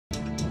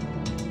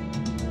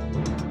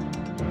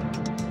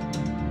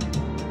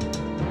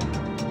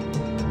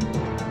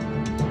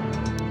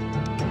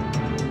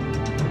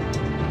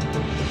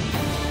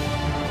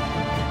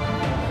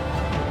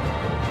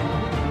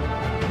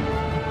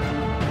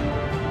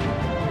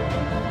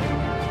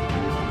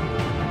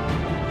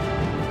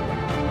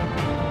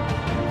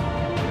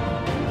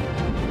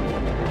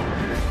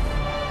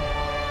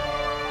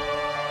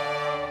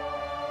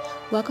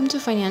Welcome to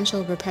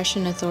Financial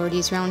Repression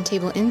Authority's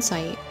Roundtable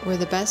Insight, where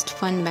the best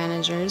fund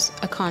managers,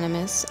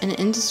 economists, and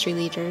industry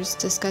leaders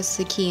discuss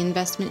the key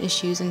investment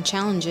issues and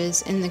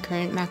challenges in the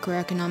current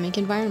macroeconomic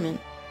environment.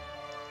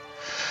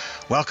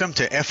 Welcome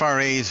to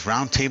FRA's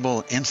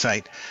Roundtable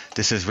Insight.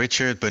 This is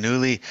Richard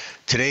Bernoulli.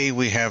 Today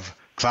we have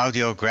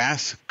Claudio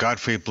Grass,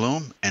 Godfrey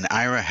Bloom, and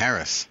Ira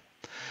Harris.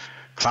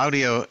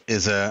 Claudio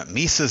is a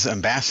Mises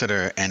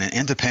ambassador and an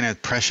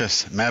independent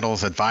precious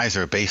metals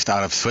advisor based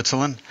out of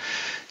Switzerland.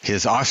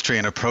 His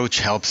Austrian approach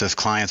helps his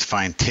clients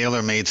find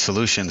tailor-made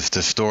solutions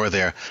to store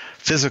their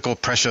physical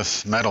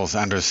precious metals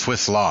under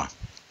Swiss law.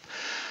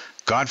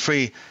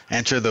 Godfrey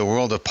entered the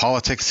world of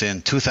politics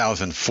in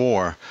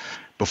 2004.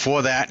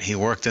 Before that, he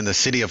worked in the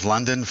City of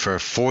London for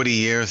 40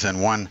 years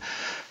and won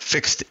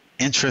fixed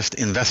interest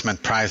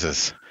investment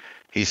prizes.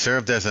 He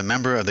served as a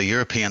member of the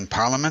European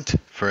Parliament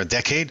for a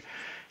decade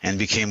and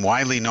became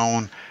widely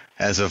known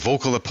as a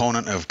vocal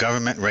opponent of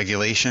government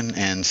regulation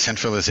and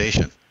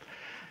centralization.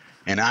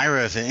 And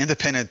Ira is an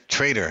independent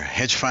trader,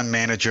 hedge fund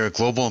manager,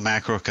 global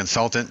macro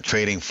consultant,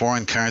 trading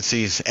foreign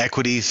currencies,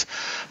 equities,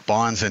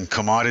 bonds, and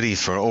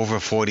commodities for over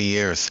 40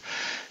 years.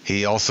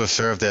 He also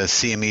served as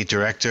CME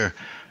director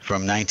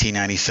from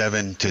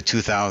 1997 to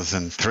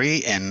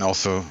 2003 and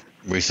also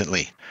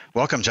recently.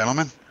 Welcome,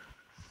 gentlemen.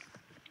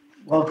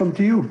 Welcome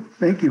to you.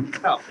 Thank you.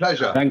 Oh,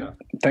 pleasure.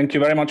 Thank you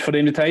very much for the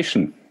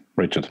invitation,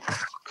 Richard.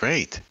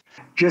 Great.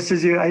 Just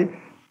as 50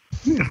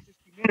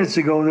 minutes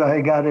ago,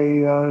 I got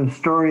a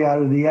story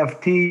out of the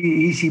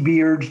FT.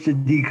 ECB urged to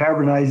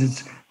decarbonize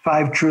its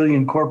 $5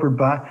 trillion corporate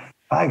bond.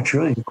 $5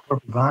 trillion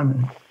corporate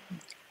bond.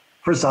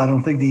 First, I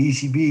don't think the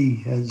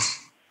ECB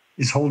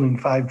is holding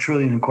 $5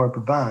 trillion in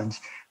corporate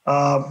bonds.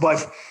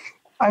 But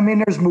I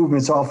mean, there's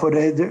movements off of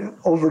it.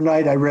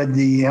 Overnight, I read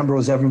the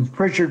Ambrose Evans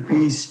Pritchard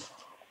piece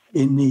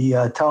in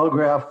the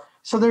Telegraph.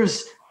 So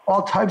there's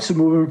all types of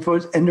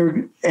movement,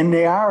 and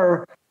they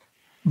are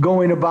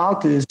going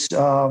about this.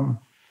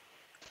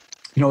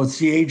 It's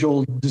the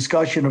age-old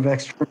discussion of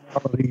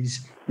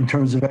externalities in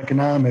terms of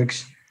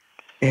economics.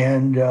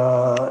 And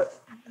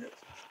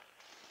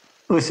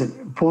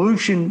listen,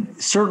 pollution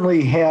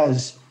certainly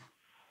has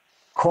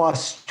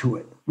costs to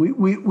it.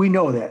 We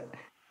know that.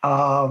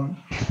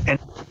 And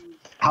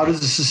how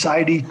does the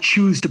society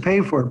choose to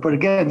pay for it? But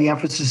again, the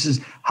emphasis is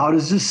how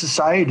does this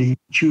society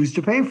choose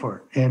to pay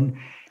for it? And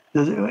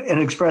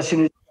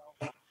expressing it,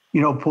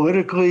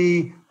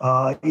 politically,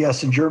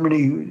 yes, in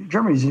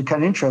Germany's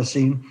kind of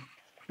interesting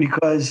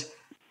because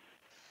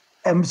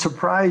I'm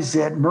surprised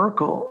that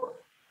Merkel,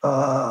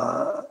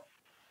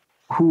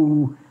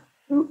 who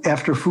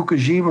after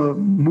Fukushima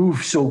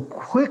moved so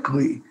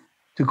quickly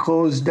to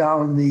close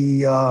down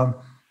the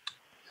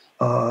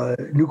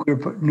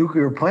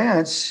nuclear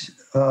plants,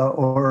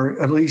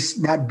 or at least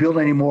not build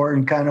anymore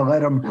and kind of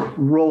let them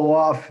roll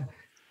off,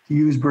 to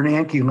use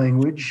Bernanke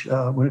language.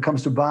 When it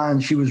comes to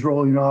bonds, she was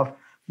rolling off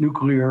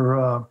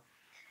nuclear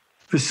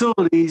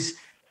facilities,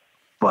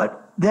 but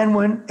then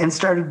went and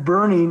started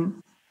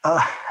burning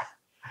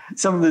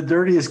some of the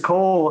dirtiest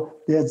coal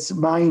that's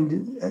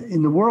mined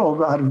in the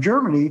world out of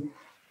Germany.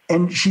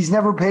 And she's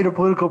never paid a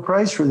political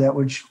price for that,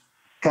 which is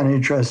kind of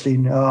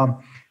interesting.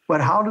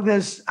 But how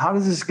does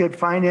this get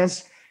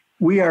financed?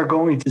 We are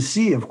going to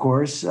see, of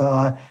course,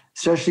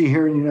 especially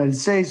here in the United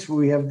States,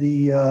 we have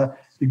the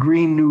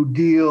Green New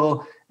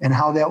Deal and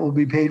how that will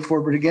be paid for.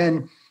 But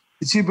again,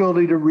 it's the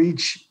ability to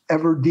reach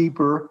ever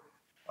deeper,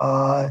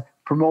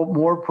 promote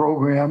more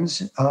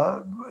programs.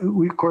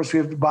 We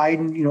have the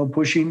Biden,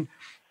 pushing,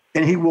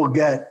 and he will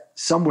get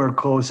somewhere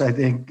close. I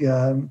think.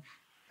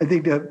 I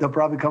think that they'll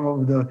probably come up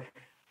with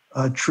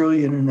 $1.5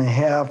 trillion,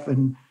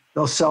 and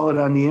they'll sell it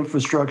on the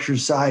infrastructure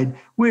side,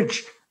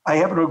 which I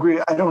happen to agree.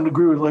 I don't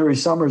agree with Larry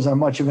Summers on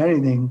much of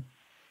anything,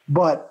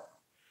 but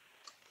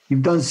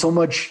you've done so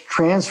much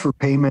transfer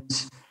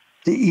payments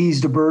to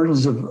ease the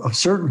burdens of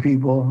certain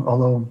people,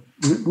 although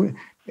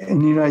in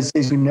the United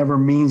States, we never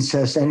means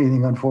test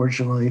anything,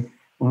 unfortunately,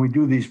 when we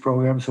do these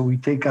programs. So we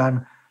take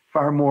on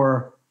far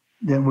more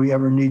than we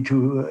ever need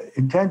to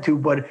intend to.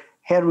 But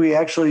had we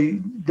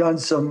actually done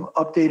some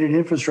updated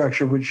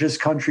infrastructure, which this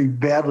country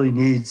badly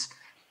needs,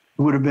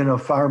 it would have been a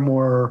far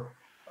more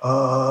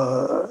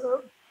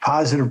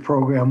positive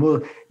program.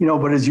 Well,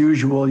 but as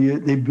usual,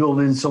 they build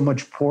in so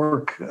much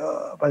pork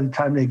by the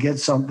time they get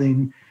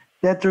something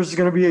that there's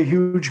going to be a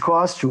huge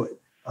cost to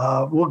it.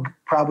 We'll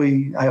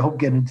probably, I hope,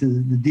 get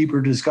into the deeper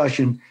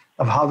discussion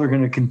of how they're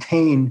going to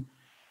contain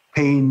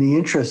paying the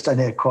interest on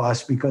that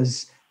cost,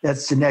 because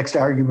that's the next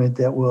argument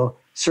that will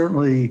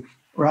certainly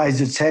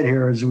rise its head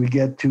here as we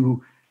get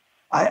to,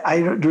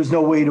 there's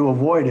no way to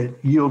avoid it,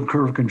 yield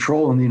curve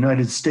control in the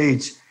United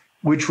States,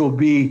 which will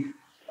be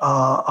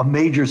a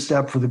major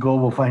step for the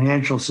global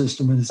financial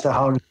system as to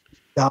how to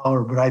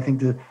dollar. But I think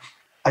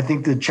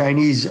the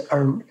Chinese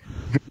are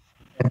very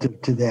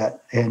attentive to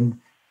that and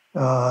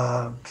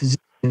positioning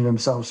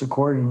themselves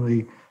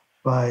accordingly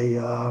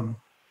by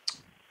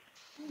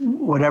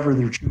whatever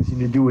they're choosing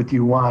to do with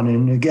yuan.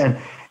 And again,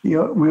 we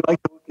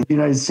like to look at the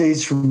United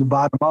States from the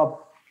bottom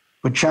up,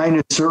 but China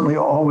is certainly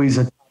always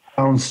a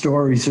top-down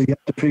story. So you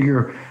have to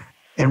figure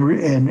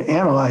and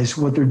analyze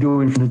what they're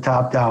doing from the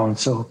top down.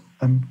 So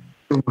I'm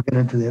sure we'll get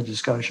into that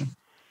discussion.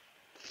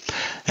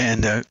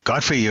 And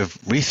Godfrey, you've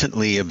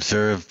recently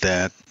observed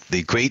that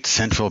the great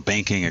central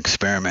banking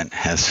experiment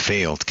has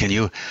failed. Can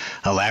you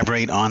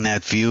elaborate on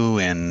that view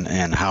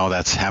and how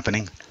that's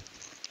happening?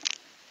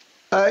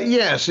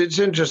 Yes, it's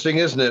interesting,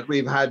 isn't it?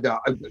 We've had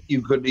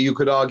you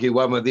could argue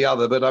one with the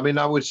other, but I mean,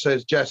 I would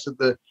suggest that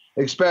the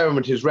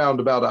experiment is round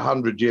about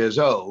 100 years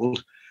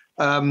old,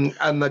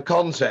 and the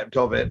concept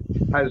of it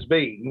has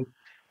been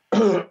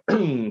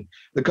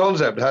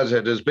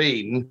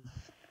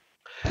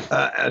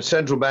a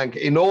central bank,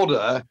 in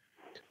order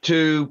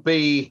to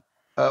be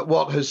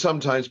what has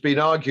sometimes been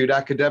argued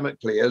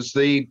academically as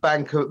the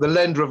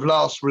lender of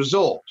last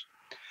resort.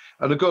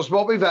 And of course,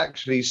 what we've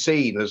actually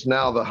seen as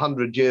now the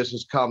 100 years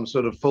has come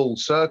sort of full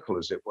circle,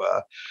 as it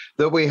were,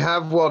 that we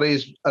have what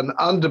is an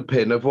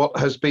underpin of what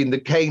has been the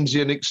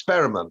Keynesian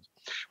experiment,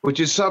 which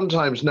is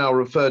sometimes now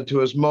referred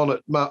to as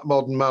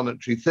modern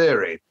monetary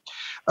theory,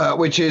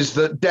 which is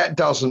that debt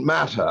doesn't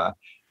matter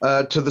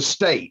to the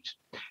state.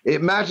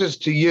 It matters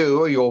to you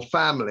or your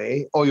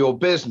family or your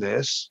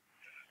business,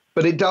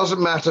 but it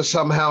doesn't matter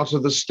somehow to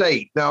the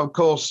state. Now, of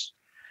course,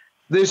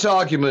 this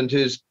argument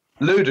is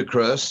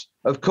ludicrous.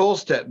 Of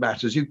course, debt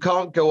matters. You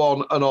can't go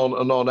on and on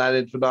and on ad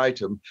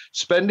infinitum,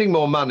 spending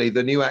more money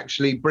than you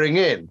actually bring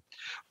in.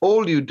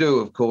 All you do,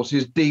 of course,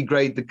 is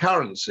degrade the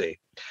currency.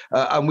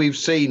 And we've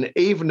seen,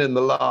 even in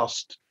the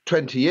last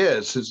 20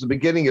 years, since the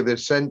beginning of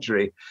this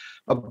century,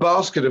 a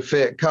basket of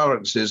fiat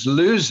currencies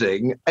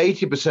losing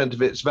 80%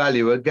 of its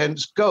value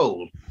against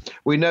gold.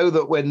 We know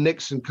that when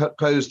Nixon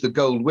closed the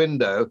gold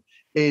window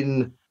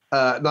in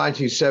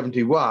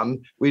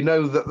 1971, we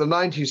know that the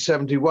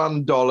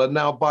 1971 dollar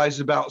now buys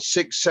about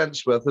 6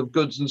 cents worth of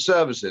goods and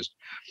services.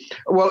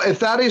 Well, if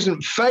that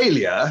isn't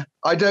failure,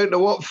 I don't know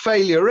what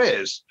failure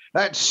is.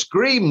 That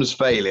screams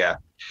failure.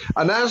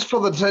 And as for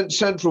the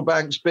central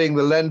banks being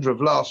the lender of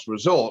last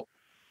resort,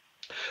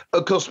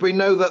 of course, we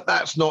know that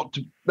that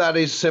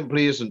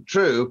simply isn't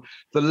true.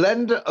 The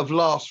lender of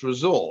last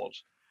resort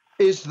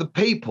is the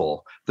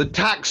people, the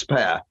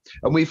taxpayer.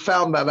 And we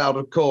found that out,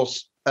 of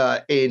course,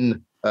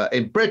 in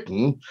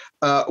Britain,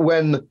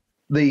 when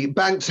the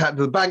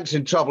banks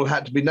in trouble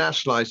had to be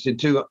nationalized in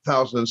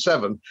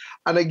 2007.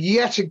 And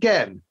yet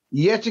again,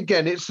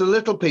 it's the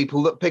little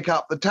people that pick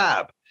up the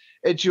tab.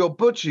 It's your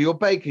butcher, your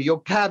baker,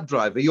 your cab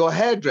driver, your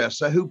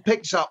hairdresser who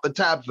picks up the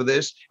tab for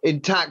this in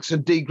tax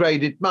and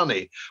degraded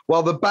money,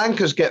 while the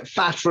bankers get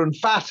fatter and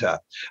fatter.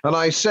 And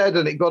I said,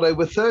 and it got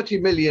over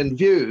 30 million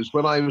views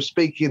when I was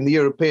speaking in the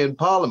European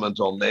Parliament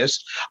on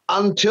this,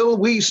 until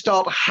we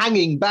start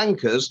hanging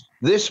bankers,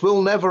 this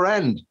will never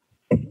end.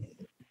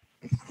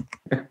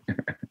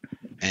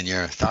 And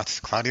your thoughts,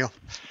 Claudio?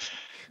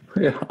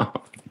 Yeah.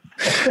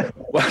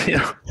 Well,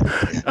 yeah,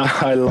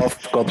 I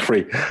love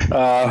Godfrey.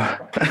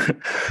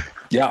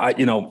 Yeah, I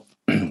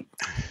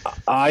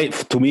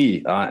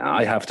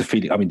have the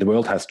feeling. I mean, the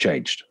world has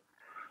changed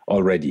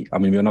already. I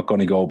mean, we're not going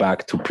to go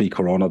back to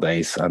pre-corona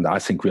days, and I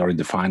think we are in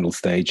the final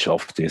stage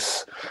of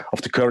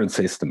the current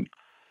system.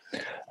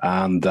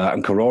 And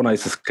Corona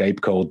is a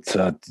scapegoat,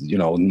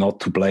 not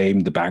to blame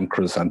the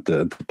bankers and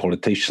the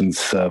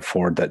politicians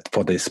for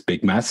this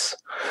big mess,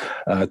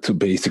 to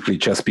basically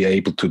just be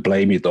able to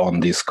blame it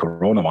on this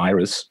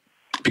coronavirus.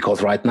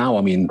 Because right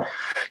now,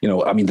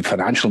 the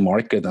financial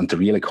market and the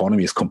real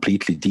economy is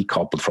completely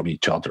decoupled from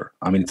each other.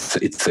 I mean,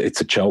 it's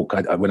a joke.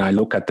 When I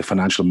look at the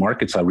financial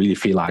markets, I really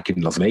feel like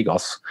in Las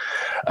Vegas,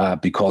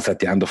 because at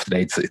the end of the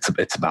day,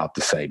 it's about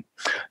the same.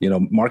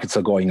 Markets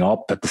are going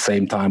up. At the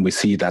same time, we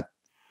see that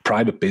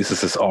private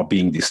businesses are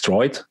being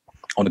destroyed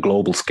on a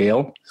global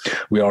scale.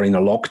 We are in a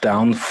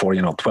lockdown for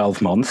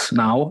 12 months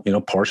now,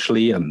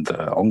 partially and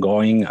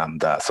ongoing,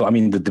 and so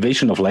the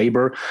division of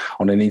labor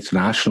on an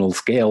international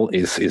scale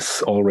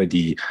is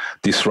already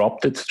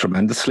disrupted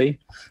tremendously,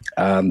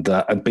 and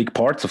big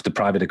parts of the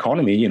private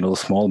economy,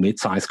 small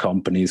mid-sized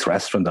companies,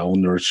 restaurant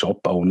owners,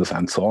 shop owners,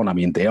 and so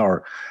on. They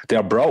are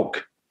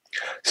broke.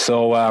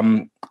 So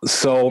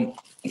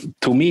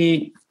to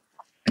me,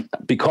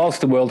 because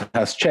the world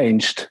has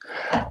changed,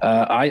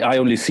 I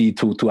only see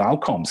two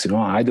outcomes.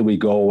 Either we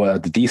go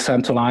the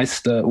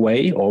decentralized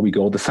way or we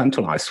go the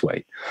centralized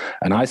way.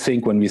 And I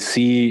think when we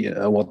see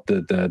what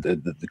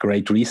the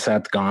Great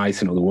Reset guys,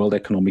 the World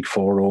Economic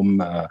Forum,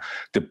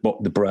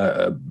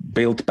 the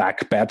Build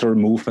Back Better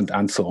movement,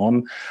 and so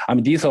on,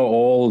 these are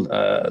all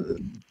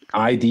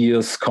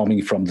ideas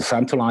coming from the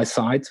centralized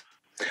side.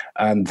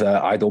 And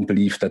I don't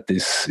believe that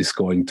this is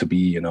going to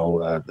be,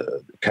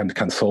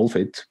 can solve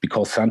it,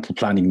 because central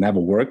planning never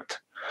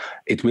worked.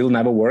 It will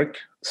never work.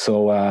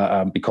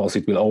 So because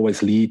it will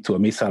always lead to a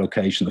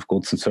misallocation of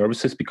goods and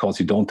services, because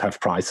you don't have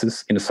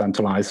prices in a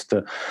centralized,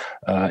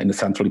 in a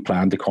centrally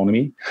planned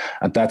economy.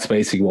 And that's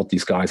basically what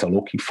these guys are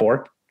looking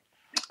for.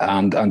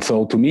 And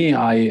so to me,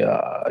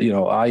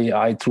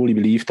 I truly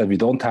believe that we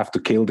don't have to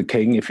kill the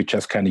king if we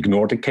just can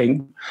ignore the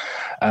king.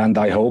 And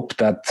I hope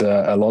that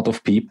a lot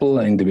of people,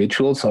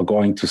 individuals, are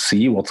going to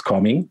see what's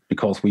coming,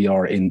 because we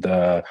are in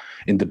the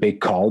big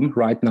calm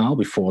right now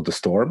before the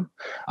storm.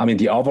 I mean,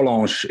 the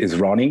avalanche is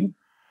running.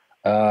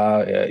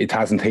 It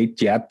hasn't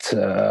hit yet,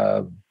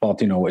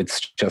 but it's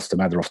just a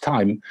matter of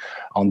time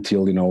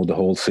until the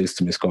whole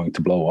system is going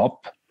to blow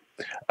up.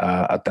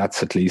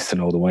 That's at least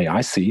the way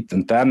I see it.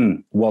 And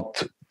then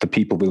what the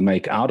people will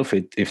make out of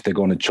it, if they're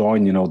going to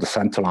join the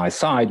centralized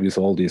side with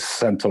all these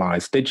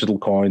centralized digital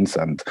coins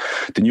and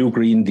the new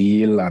Green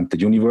Deal and the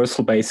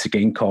universal basic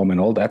income and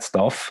all that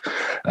stuff,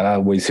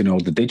 with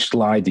the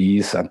digital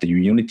IDs and the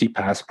unity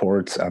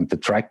passports and the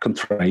track and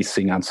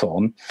tracing and so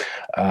on.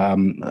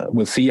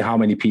 We'll see how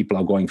many people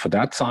are going for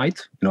that side,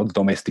 the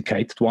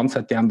domesticated ones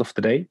at the end of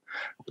the day,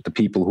 the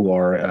people who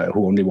are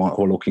who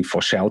are looking for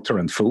shelter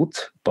and food,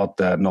 but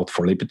not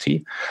for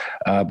liberty.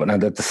 But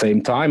at the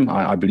same time,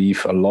 I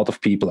believe a lot of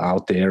people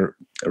out there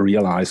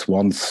realize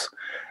once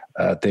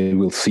they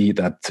will see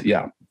that,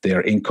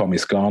 their income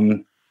is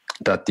gone,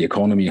 that the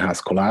economy has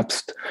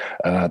collapsed,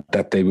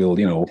 that they will,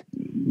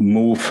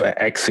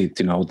 exit,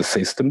 the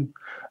system.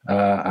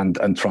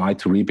 And try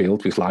to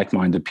rebuild with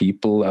like-minded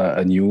people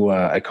a new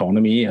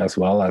economy, as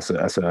well as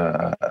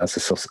a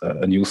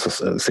new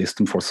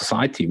system for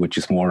society, which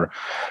is more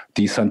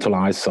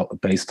decentralized,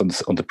 based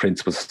on the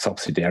principles of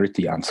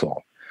subsidiarity and so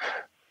on.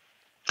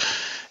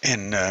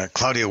 And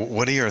Claudio,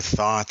 what are your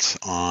thoughts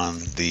on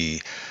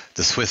the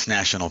Swiss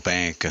National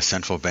Bank, a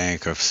central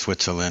bank of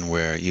Switzerland,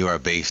 where you are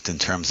based, in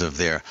terms of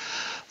their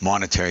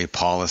monetary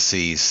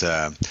policies?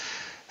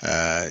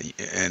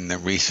 In the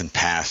recent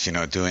past,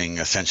 doing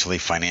essentially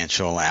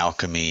financial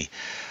alchemy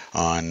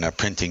on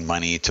printing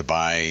money to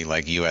buy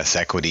like U.S.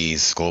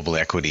 equities, global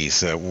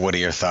equities. What are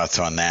your thoughts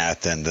on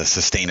that and the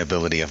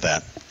sustainability of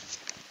that?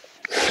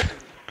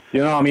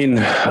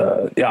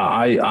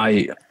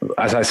 I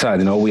as I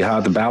said, we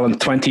had the balance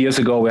 20 years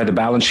ago. We had a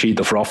balance sheet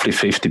of roughly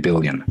 50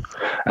 billion,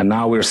 and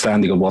now we're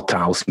standing at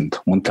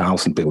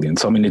 1,000 billion.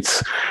 So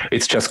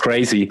it's just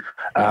crazy.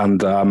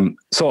 And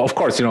so of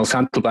course,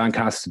 central bank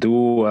has to do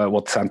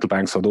what central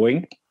banks are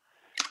doing.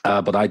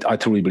 But I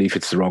truly believe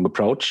it's the wrong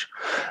approach.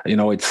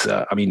 It's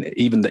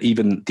even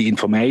the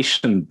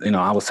information.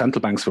 Our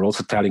central banks were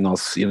also telling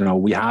us,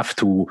 we have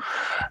to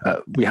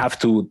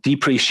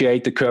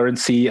depreciate the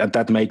currency, and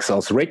that makes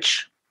us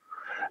rich.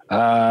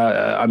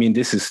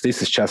 This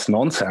is just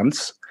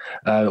nonsense.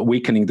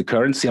 Weakening the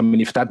currency.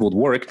 If that would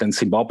work, then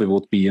Zimbabwe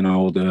would be,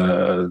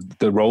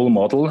 the role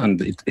model.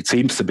 And it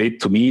seems a bit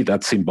to me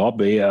that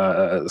Zimbabwe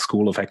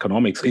School of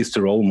Economics is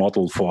the role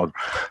model for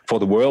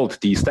the world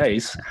these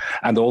days,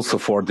 and also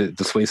for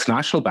the Swiss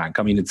National Bank.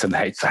 It's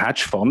a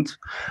hedge fund,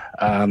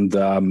 and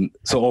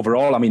so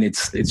overall,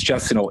 it's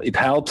just it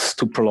helps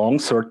to prolong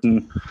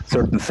certain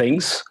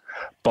things.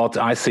 But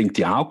I think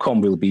the outcome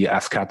will be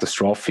as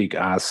catastrophic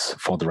as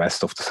for the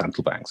rest of the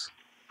central banks.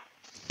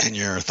 And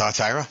your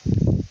thoughts, Ira?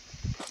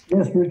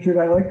 Yes, Richard,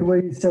 I like the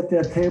way you set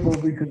that table,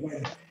 because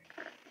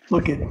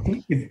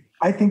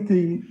I think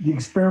the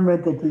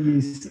experiment that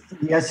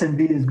the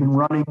SNB has been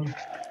running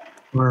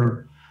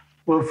for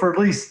at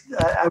least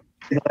I would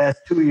say the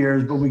last 2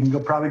 years, but we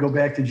can probably go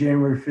back to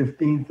January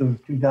 15th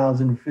of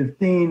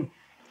 2015,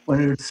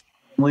 when it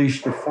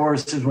unleashed the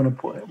forces, when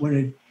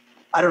it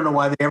I don't know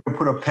why they ever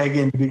put a peg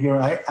in.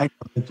 I know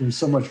that there's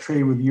so much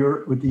trade with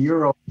the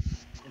euro,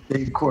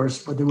 of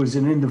course, but there was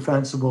an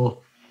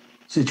indefensible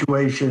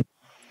situation.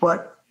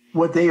 But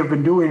what they have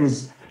been doing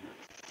is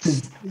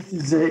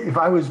if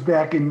I was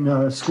back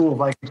in school,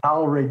 if I could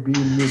tolerate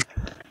being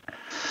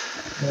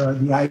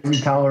the ivory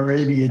tower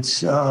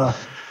idiots, I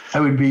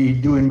would be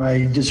doing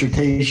my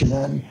dissertation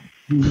on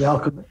the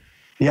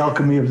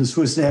alchemy of the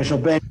Swiss National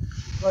Bank.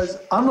 Because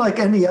unlike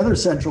any other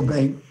central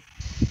bank,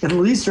 at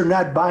least they're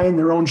not buying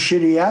their own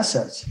shitty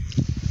assets.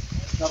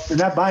 They're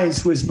not buying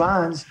Swiss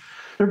bonds.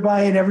 They're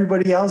buying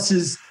everybody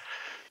else's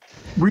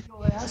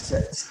real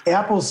assets.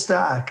 Apple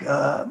stock.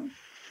 I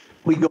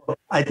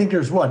think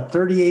there's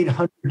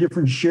 3,800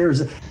 different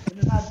shares. And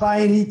they're not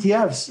buying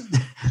ETFs.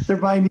 They're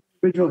buying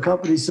individual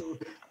companies. So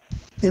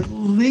at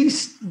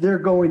least they're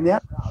going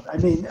that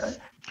route.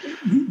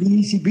 The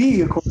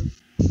ECB, of course,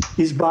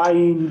 is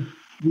buying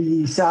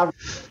the sovereign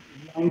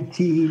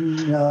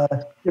 19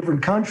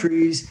 different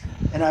countries,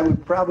 and I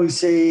would probably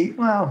say,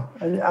 I'm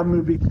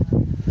going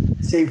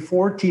to say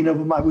 14 of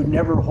them I would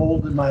never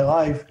hold in my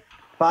life.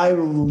 5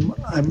 of them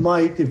I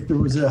might if there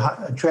was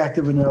a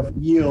attractive enough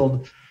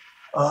yield.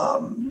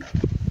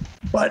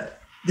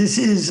 But this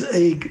is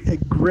a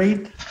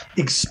great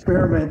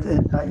experiment,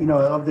 and I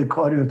love that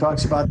Claudio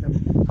talks about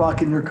them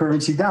talking their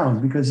currency down,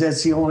 because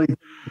that's the only thing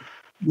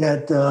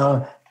that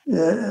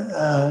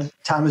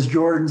Thomas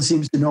Jordan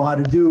seems to know how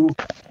to do.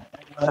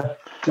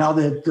 Now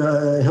that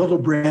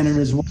Hildebrand and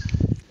his wife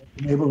have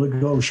been able to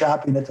go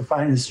shopping at the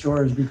finest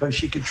stores because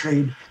she could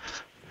trade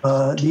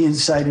the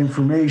inside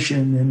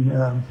information,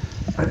 and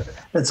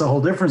that's a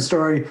whole different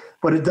story.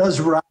 But it does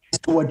rise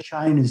to what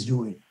China is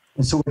doing.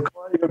 And so what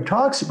Claudio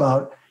talks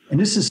about And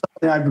this is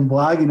something I've been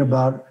blogging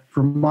about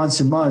for months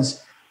and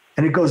months.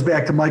 And it goes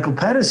back to Michael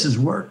Pettis's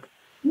work.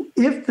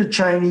 If the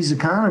Chinese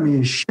economy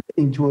is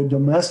shifting to a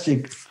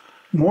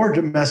more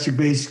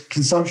domestic-based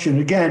consumption,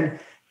 again,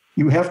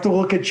 you have to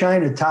look at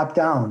China top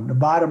down. The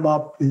bottom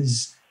up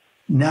is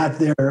not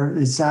there.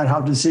 It's not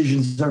how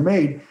decisions are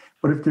made.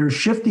 But if they're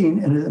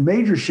shifting, and a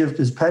major shift,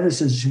 as Pettis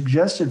has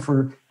suggested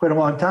for quite a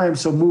long time,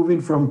 so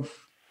moving from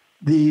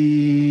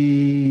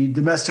the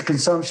domestic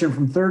consumption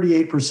from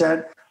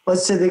 38%,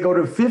 let's say they go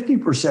to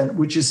 50%,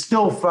 which is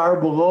still far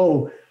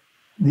below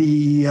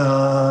the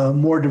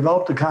more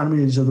developed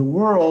economies of the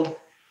world,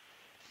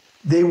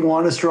 they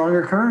want a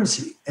stronger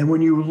currency. And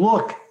when you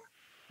look,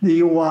 the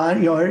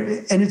yuan,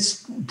 and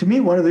it's, to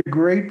me, one of the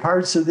great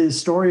parts of the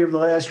story of the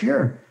last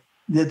year,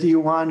 that the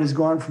yuan has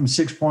gone from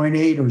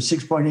 6.8 or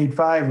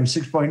 6.85 or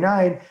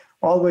 6.9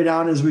 all the way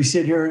down as we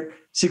sit here at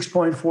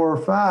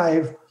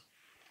 6.45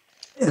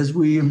 as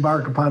we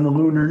embark upon the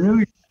Lunar New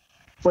Year.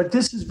 But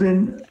this has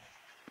been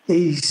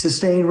a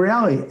sustained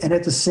rally. And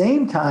at the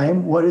same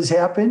time, what has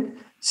happened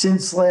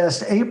since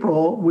last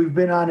April, we've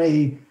been on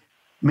a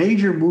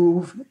major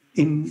move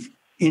in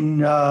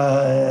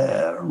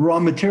raw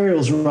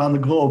materials around the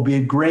globe, be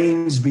it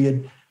grains, be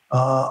it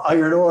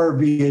iron ore,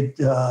 be it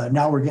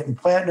now we're getting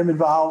platinum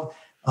involved,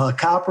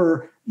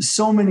 copper,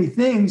 so many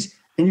things.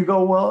 And you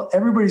go, well,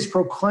 everybody's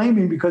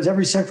proclaiming, because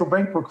every central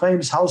bank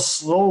proclaims how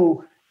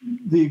slow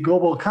the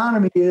global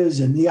economy is,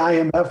 and the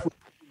IMF is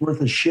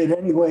worth a shit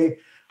anyway.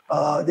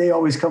 They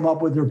always come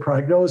up with their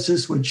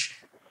prognosis, which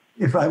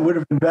if I would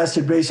have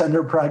invested based on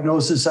their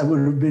prognosis, I would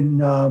have been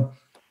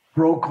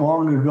broke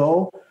long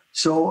ago.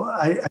 So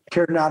I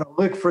care not a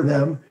lick for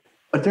them.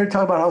 But they're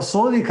talking about how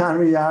slow the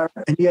economy are,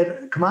 and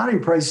yet commodity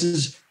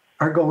prices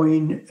are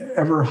going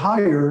ever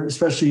higher,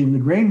 especially in the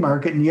grain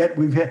market. And yet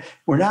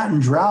we're not in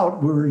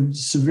drought. We're in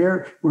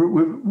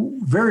we're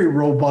very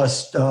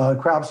robust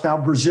crops. Now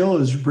Brazil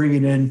is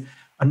bringing in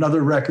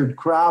another record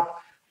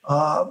crop.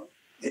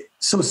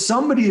 So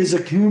somebody is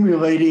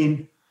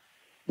accumulating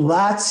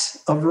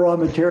lots of raw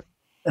material.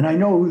 And I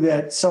know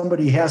that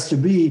somebody has to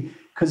be,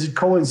 because it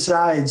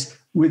coincides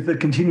with the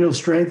continual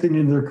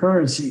strengthening of their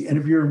currency. And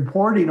if you're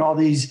importing all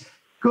these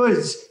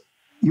goods,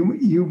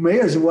 you may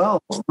as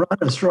well run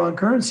a strong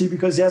currency,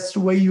 because that's the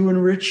way you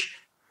enrich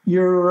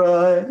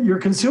your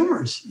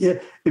consumers.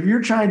 If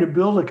you're trying to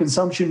build a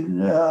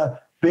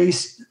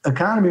consumption-based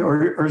economy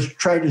or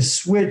try to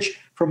switch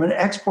from an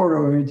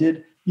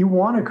export-oriented, you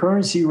want a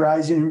currency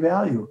rising in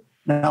value.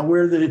 Now,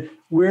 where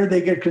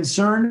they get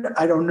concerned,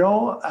 I don't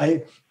know.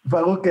 If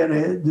I look at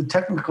the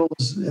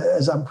technicals,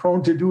 as I'm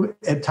prone to do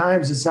at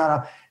times, it's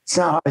not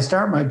how I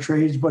start my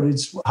trades, but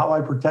it's how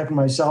I protect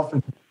myself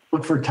and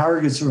look for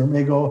targets. Or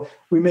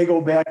we may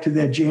go back to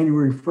that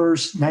January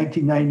 1st,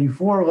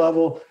 1994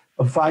 level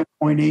of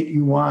 5.8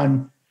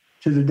 yuan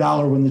to the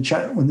dollar when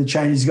the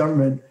Chinese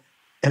government,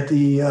 at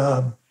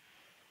the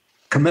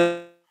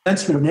commencement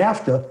of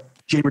NAFTA,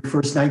 January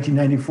 1st,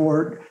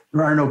 1994,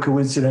 there are no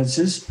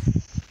coincidences,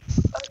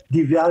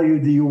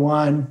 devalued the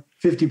yuan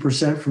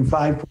 50% from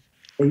 5 to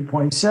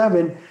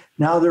 8.7.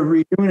 Now they're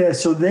redoing it.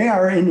 So they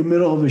are in the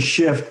middle of a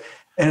shift.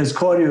 And as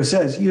Claudio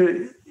says,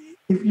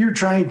 if you're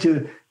trying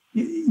to,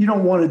 you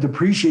don't want to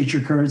depreciate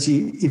your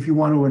currency if you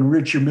want to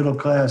enrich your middle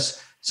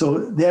class.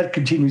 So that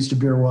continues to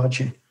bear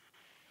watching.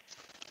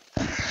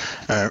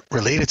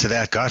 Related to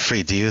that,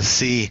 Godfrey, do you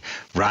see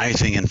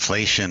rising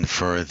inflation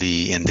for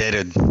the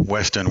indebted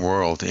Western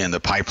world in the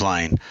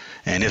pipeline?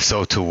 And if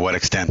so, to what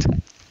extent?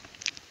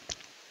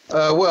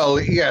 Well,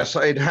 yes,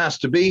 it has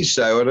to be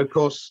so. And of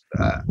course,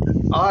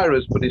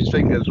 Ira's put his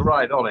fingers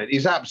right on it.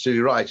 He's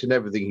absolutely right in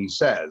everything he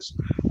says.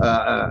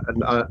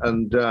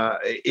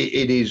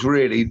 It is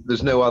really,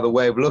 there's no other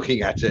way of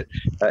looking at it.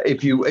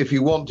 If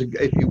you want to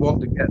get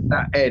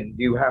that end,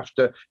 you have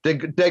to,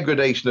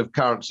 degradation of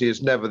currency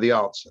is never the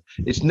answer.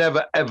 It's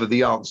never, ever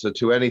the answer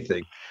to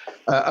anything.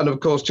 And of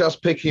course,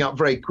 just picking up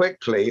very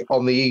quickly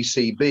on the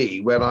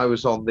ECB, when I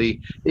was on the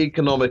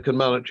Economic and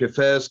Monetary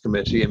Affairs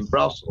Committee in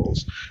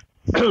Brussels,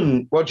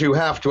 what you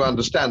have to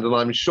understand, and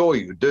I'm sure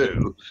you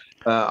do,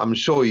 I'm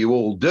sure you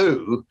all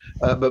do,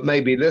 but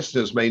maybe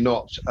listeners may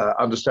not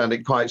understand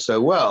it quite so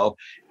well,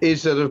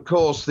 is that, of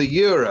course, the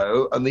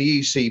euro and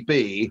the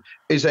ECB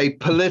is a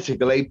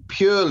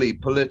purely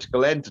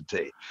political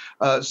entity.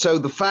 So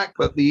the fact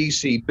that the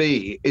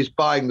ECB is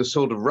buying the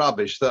sort of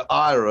rubbish that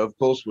IRA, of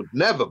course, would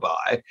never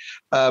buy,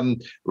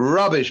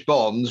 rubbish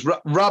bonds,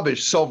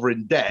 rubbish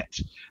sovereign debt,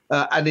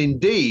 and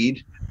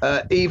indeed,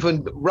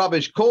 even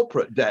rubbish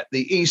corporate debt.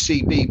 The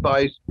ECB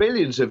buys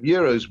billions of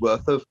euros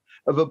worth of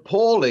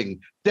appalling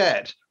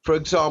debt. For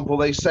example,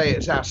 they say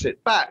it's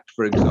asset-backed,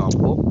 for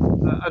example,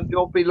 and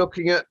you'll be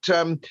looking at,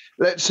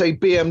 let's say,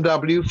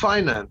 BMW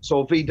Finance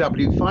or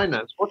VW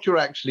Finance. What you're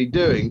actually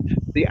doing,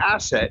 the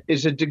asset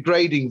is a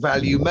degrading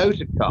value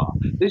motor car.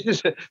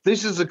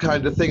 This is the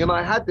kind of thing, and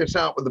I had this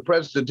out with the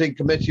president in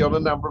committee on a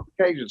number of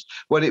occasions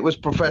when it was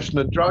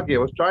Professor Draghi. I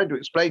was trying to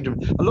explain to him,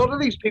 a lot of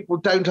these people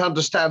don't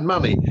understand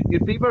money.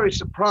 You'd be very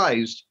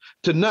surprised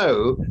to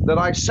know that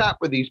I sat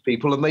with these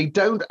people and they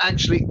don't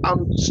actually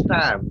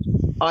understand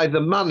either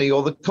money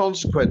or the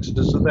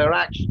consequences of their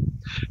action.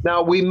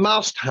 Now, we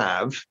must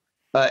have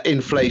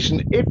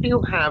inflation. If you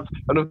have,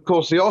 and of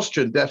course, the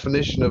Austrian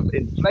definition of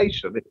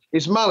inflation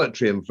is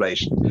monetary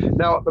inflation.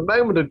 Now, at the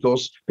moment, of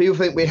course, people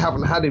think we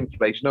haven't had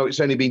inflation. Oh, it's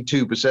only been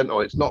 2%,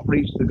 or it's not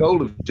reached the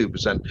goal of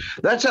 2%.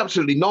 That's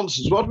absolutely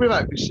nonsense. What we've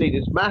actually seen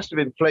is massive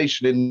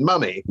inflation in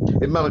money,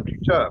 in monetary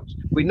terms.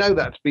 We know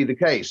that to be the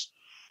case.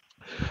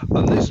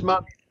 And this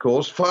money, of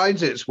course,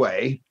 finds its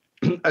way,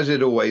 as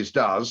it always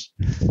does,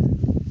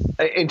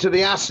 into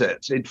the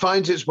assets. It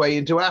finds its way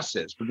into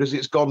assets because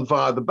it's gone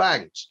via the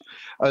banks.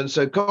 And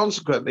so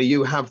consequently,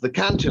 you have the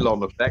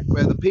Cantillon effect,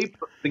 where the people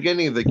at the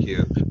beginning of the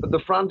queue, at the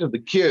front of the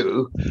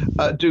queue,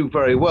 do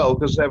very well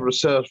because they're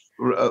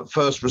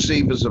first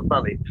receivers of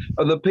money,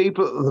 and the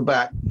people at the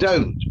back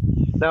don't.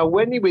 Now,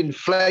 when you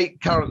inflate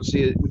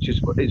currency, which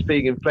is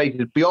being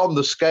inflated beyond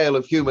the scale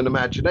of human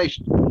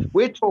imagination,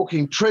 we're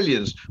talking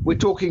trillions. We're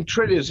talking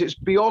trillions. It's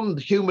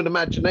beyond human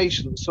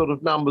imagination, the sort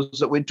of numbers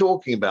that we're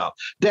talking about.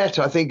 Debt,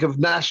 I think, of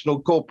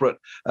national, corporate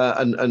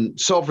and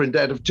sovereign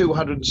debt of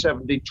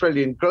 270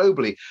 trillion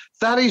globally.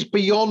 That is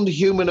beyond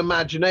human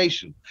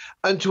imagination.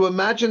 And to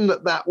imagine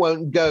that that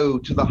won't go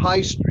to the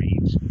high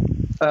street,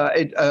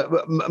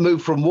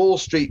 move from Wall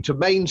Street to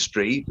Main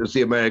Street, as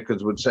the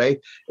Americans would say,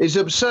 is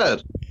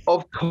absurd.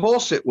 Of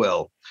course it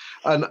will.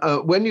 And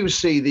when you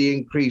see the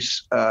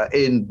increase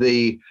in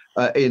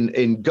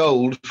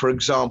gold, for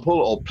example,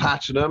 or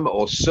platinum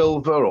or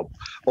silver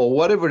or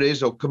whatever it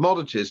is, or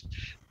commodities,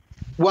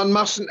 one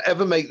mustn't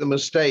ever make the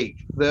mistake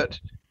that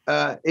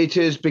it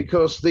is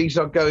because these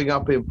are going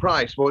up in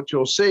price. What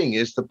you're seeing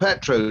is the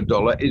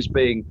petrodollar is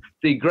being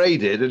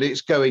degraded and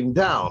it's going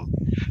down.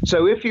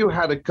 So if you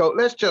had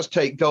let's just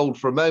take gold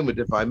for a moment,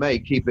 if I may,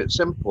 keep it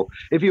simple.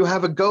 If you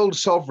have a gold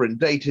sovereign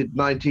dated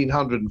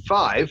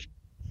 1905,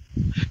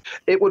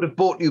 it would have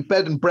bought you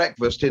bed and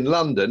breakfast in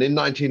London in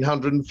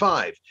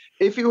 1905.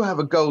 If you have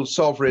a gold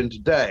sovereign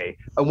today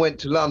and went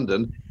to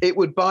London, it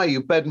would buy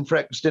you bed and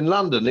breakfast in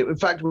London. In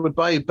fact, it would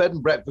buy you bed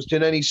and breakfast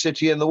in any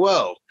city in the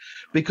world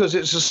because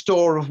it's a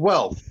store of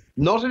wealth.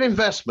 Not an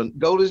investment.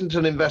 Gold isn't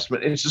an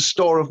investment. It's a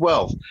store of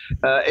wealth.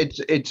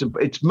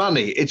 It's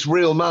money. It's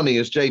real money,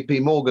 as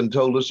J.P. Morgan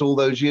told us all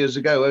those years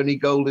ago. Only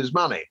gold is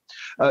money.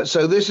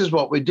 So this is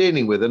what we're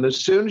dealing with. And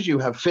as soon as you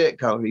have fiat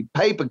currency,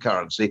 paper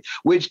currency,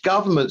 which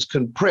governments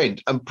can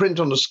print and print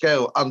on a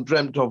scale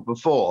undreamt of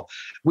before,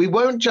 we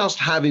won't just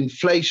have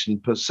inflation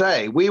per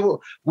se. We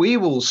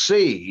will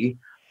see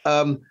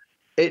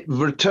it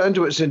return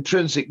to its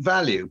intrinsic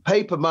value.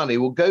 Paper money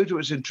will go to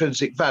its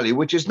intrinsic value,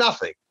 which is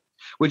nothing.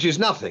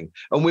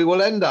 And we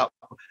will end up,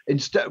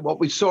 instead, what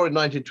we saw in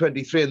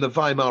 1923 in the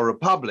Weimar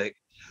Republic,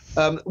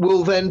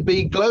 will then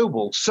be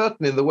global,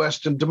 certainly in the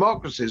Western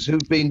democracies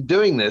who've been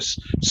doing this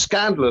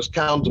scandalous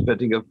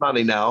counterfeiting of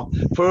money now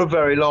for a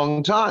very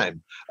long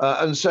time.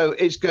 And so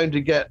it's going to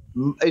get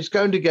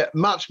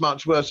much,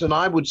 much worse. And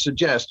I would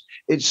suggest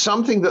it's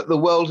something that the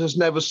world has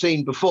never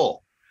seen before.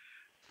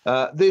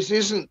 This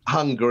isn't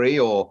Hungary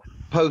or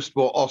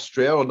post-war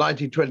Austria or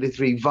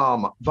 1923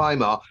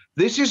 Weimar.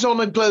 This is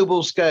on a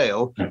global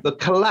scale, the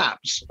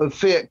collapse of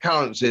fiat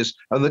currencies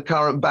and the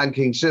current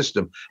banking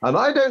system. And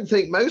I don't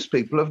think most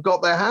people have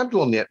got their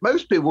handle on it.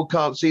 Most people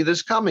can't see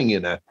this coming, you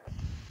know.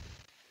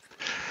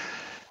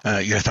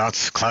 Your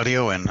thoughts,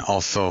 Claudio, and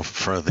also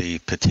for the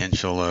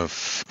potential of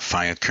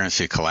fiat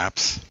currency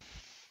collapse?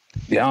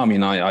 Yeah, I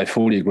mean, I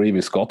fully agree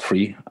with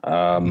Godfrey.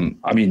 I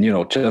mean,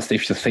 just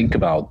if you think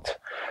about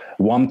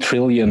 1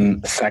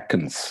 trillion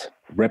seconds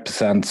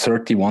represent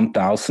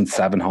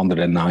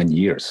 31,709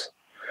 years.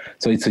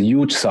 So it's a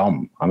huge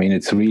sum. I mean,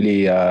 it's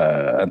really,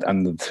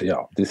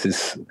 this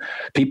is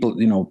people,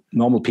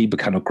 normal people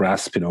cannot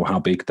grasp, how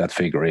big that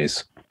figure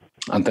is.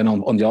 And then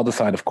on the other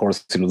side, of course,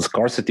 the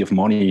scarcity of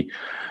money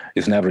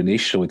is never an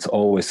issue. It's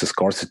always the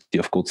scarcity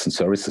of goods and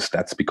services.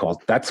 That's because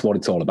that's what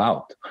it's all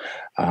about.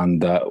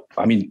 And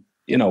I mean,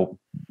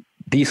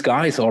 these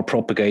guys are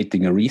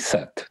propagating a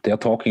reset. They're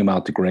talking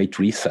about the Great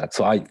Reset.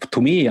 So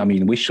to me,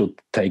 we should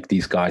take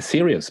these guys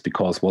serious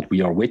because what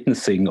we are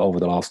witnessing over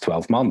the last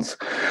 12 months,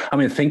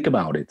 think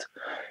about it.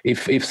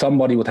 If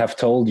somebody would have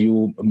told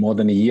you more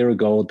than a year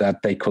ago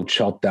that they could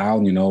shut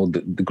down,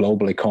 the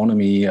global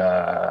economy,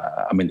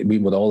 we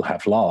would all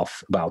have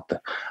laughed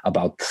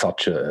about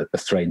such a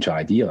strange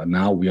idea. And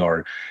now we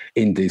are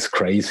in this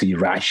crazy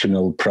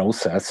rational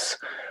process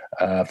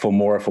for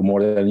more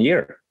than a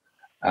year.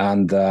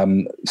 And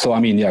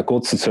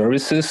goods and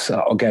services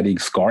are getting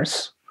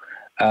scarce.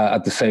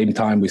 At the same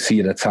time, we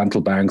see that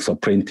central banks are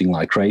printing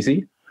like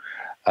crazy.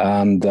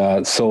 And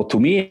so to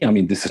me,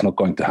 this is not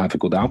going to have a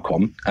good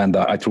outcome. And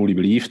I truly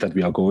believe that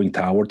we are going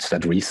towards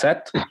that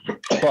reset.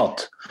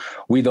 But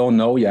we don't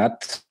know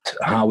yet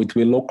how it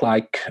will look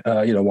like,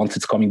 once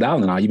it's coming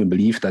down. And I even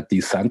believe that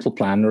these central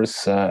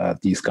planners,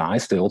 these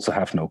guys, they also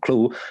have no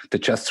clue. They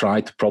just try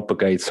to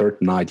propagate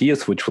certain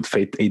ideas which would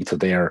fit into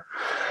their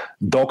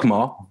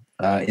dogma,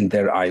 in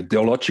their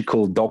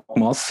ideological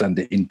dogmas and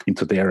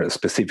into their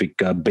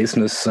specific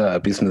business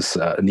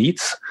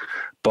needs.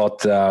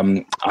 But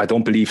I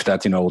don't believe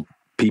that,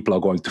 people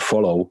are going to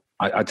follow.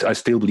 I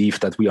still believe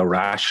that we are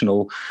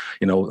rational.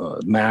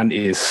 Man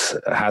knows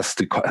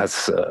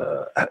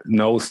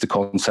the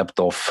concept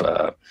of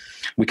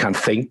we can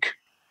think.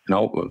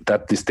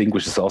 That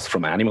distinguishes us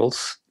from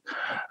animals.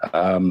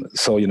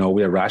 So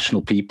we are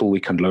rational people. We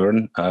can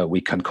learn.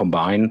 We can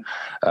combine.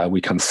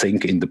 We can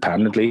think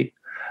independently,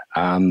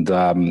 and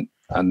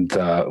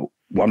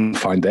one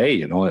fine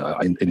day, in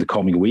the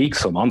coming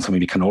weeks or months,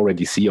 we can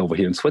already see over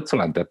here in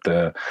Switzerland that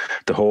the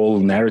whole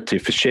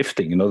narrative is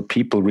shifting.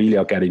 People really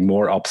are getting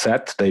more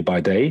upset day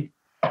by day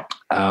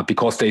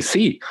because they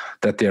see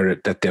that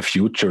their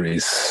future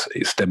is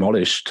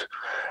demolished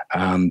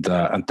and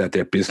that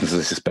their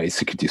businesses is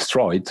basically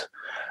destroyed.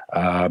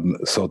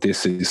 So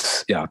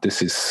that's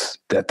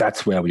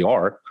where we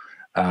are.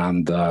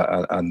 And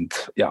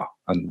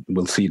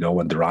we'll see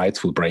when the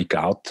riots will break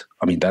out.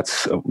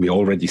 We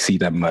already see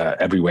them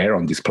everywhere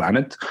on this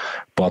planet,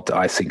 but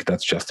I think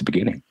that's just the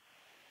beginning.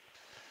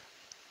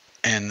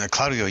 And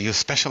Claudio, you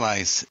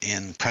specialize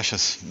in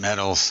precious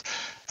metals.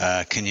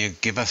 Can you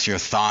give us your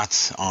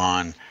thoughts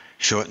on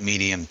short,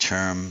 medium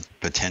term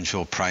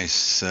potential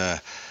price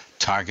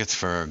targets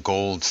for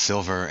gold,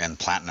 silver, and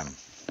platinum?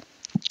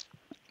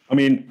 To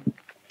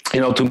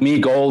me,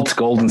 gold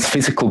and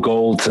physical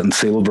gold and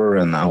silver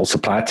and also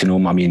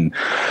platinum.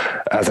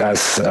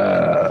 As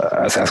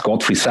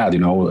Godfrey said,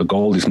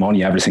 gold is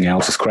money, everything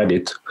else is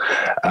credit.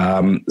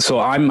 So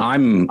I'm not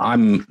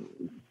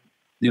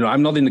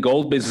in the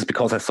gold business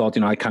because I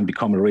thought, I can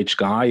become a rich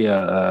guy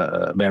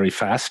very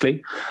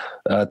fastly.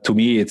 To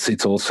me,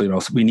 it's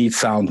also, we need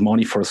sound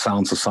money for a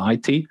sound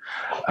society,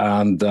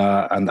 and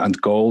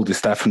gold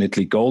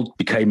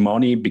became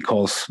money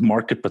because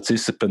market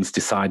participants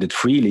decided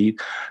freely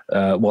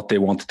what they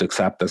wanted to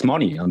accept as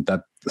money, and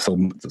that. So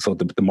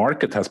the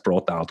market has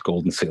brought out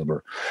gold and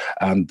silver,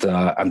 and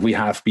we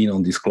have been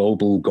on this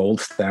global gold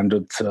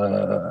standard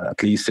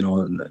at least until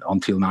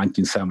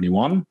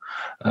 1971,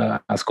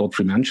 as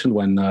Godfrey mentioned,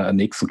 when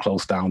Nixon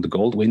closed down the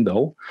gold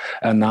window,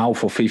 and now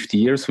for 50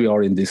 years we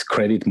are in this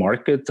credit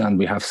market, and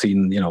we have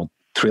seen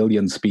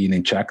trillions being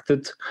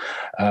injected.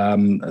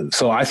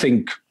 So I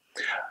think.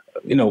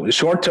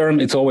 Short term,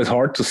 it's always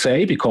hard to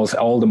say because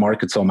all the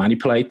markets are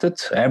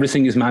manipulated.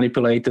 Everything is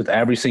manipulated.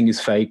 Everything is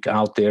fake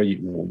out there.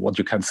 What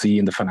you can see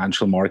in the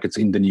financial markets,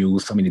 in the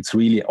news, it's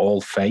really all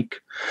fake.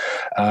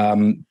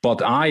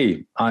 But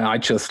I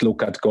just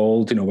look at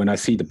gold. When I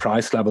see the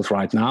price levels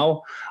right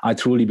now, I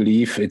truly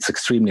believe it's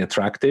extremely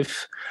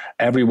attractive.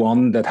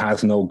 Everyone that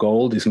has no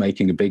gold is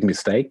making a big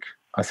mistake.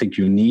 I think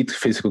you need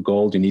physical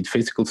gold, you need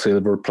physical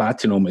silver.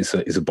 Platinum is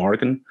a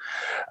bargain,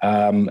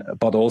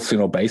 but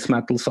also base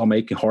metals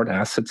hard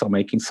assets are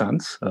making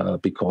sense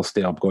because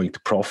they are going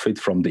to profit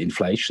from the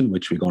inflation,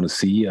 which we're going to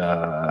see.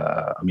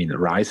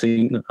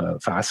 Rising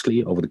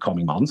fastly over the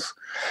coming months.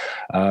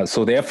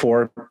 So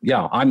therefore,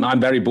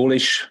 I'm very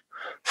bullish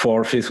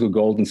for physical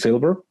gold and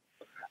silver.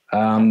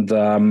 And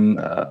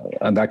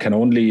I can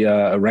only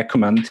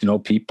recommend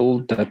people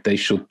that they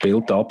should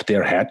build up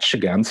their hedge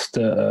against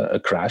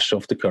a crash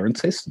of the current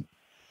system.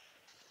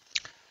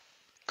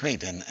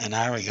 Great, and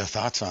Ira, your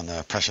thoughts on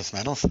the precious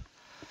metals?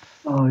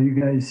 Oh, you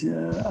guys!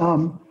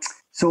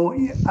 So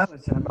I'm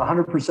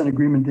 100%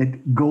 agreement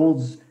that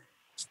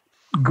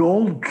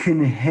gold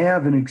can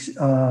have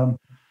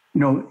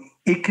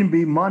it can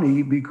be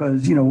money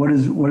because what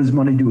does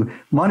money do?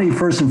 Money,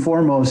 first and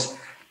foremost.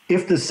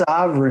 If the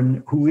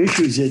sovereign who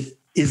issues it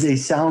is a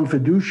sound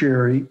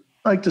fiduciary,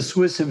 like the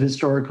Swiss have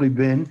historically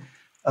been,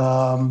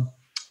 and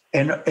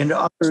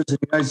others in the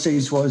United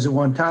States was at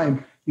one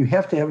time, you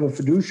have to have a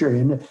fiduciary.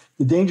 And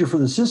the danger for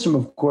the system,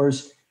 of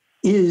course,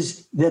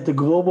 is that the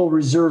global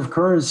reserve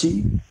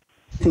currency is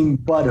anything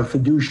but a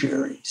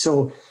fiduciary.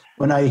 So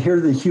when I hear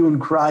the hue and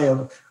cry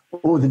of,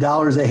 the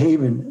dollar's a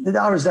haven, the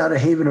dollar's not a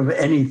haven of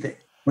anything.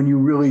 When you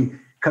really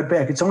cut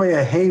back, it's only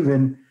a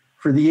haven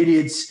for the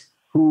idiots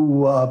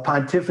who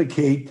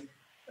pontificate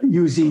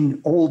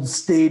using old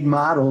staid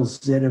models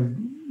that have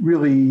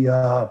really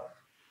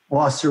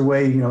lost their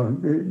way.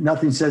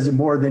 Nothing says it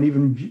more than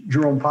even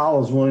Jerome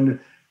Powell is willing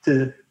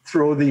to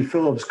throw the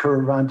Phillips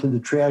curve onto the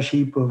trash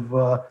heap of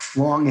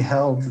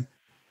long-held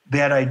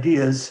bad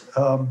ideas.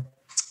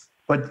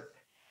 But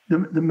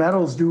the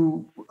metals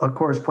do, of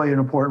course, play an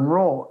important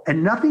role.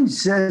 And nothing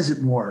says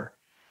it more.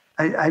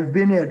 I've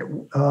been at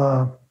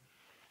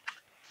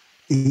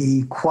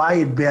a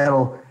quiet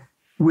battle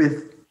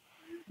with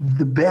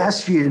the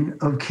bastion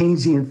of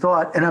Keynesian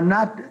thought. And I'm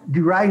not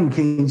deriding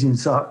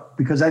Keynesian thought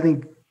because I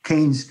think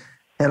Keynes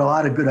had a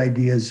lot of good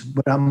ideas,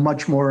 but I'm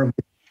much more of a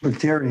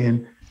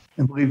libertarian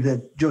and believe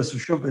that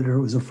Joseph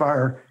Schumpeter was a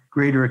far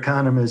greater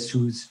economist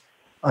who's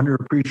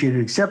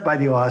underappreciated, except by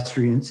the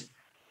Austrians,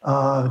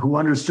 who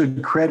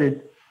understood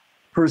credit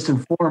first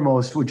and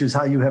foremost, which is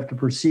how you have to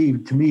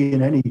perceive, to me,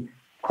 in any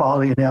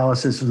quality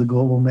analysis of the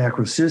global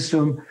macro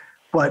system.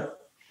 But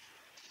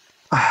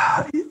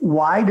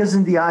why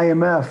doesn't the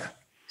IMF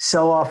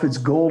sell off its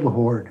gold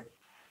hoard?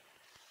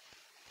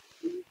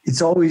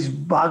 It's always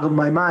boggled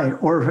my mind.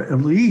 Or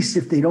at least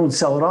if they don't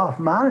sell it off,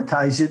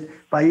 monetize it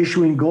by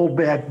issuing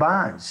gold-backed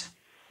bonds.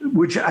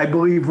 which I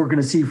believe we're going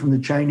to see from the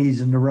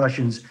Chinese and the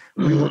Russians,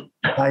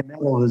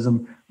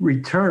 bimetallism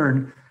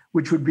return,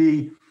 which would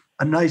be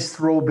a nice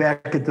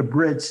throwback at the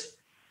Brits,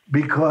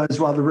 because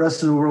while the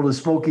rest of the world is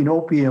smoking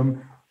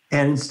opium,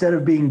 and instead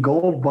of being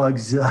gold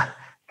bugs,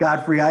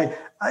 Godfrey,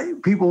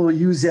 people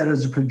use that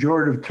as a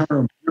pejorative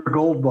term. You're a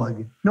gold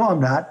bug. No, I'm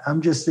not.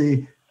 I'm just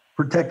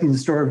protecting the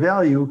store of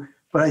value.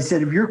 But I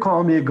said, if you're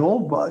calling me a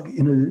gold bug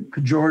in a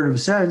pejorative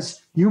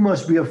sense, you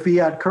must be a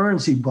fiat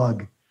currency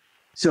bug.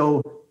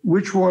 So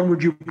which one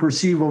would you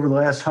perceive over the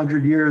last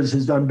 100 years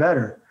has done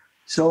better?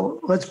 So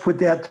let's put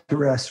that to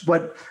rest.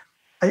 But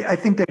I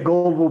think that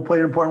gold will play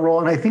an important role.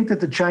 And I think that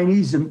the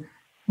Chinese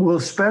will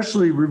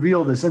especially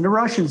reveal this, and the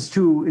Russians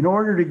too, in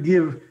order to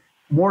give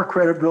more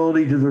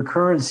credibility to their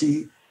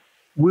currency,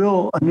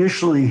 will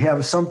initially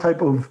have some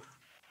type of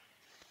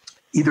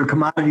either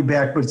commodity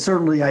backed, but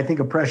certainly I think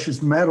a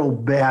precious metal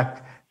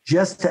backed,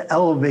 just to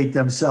elevate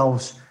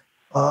themselves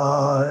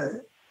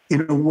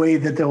in a way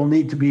that they'll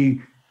need to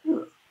be,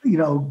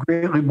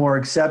 greatly more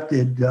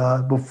accepted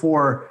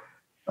before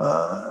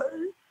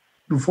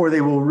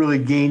they will really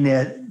gain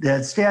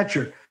that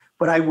stature.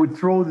 But I would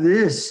throw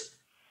this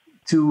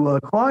to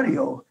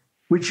Claudio,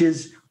 which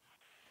is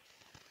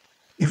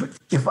if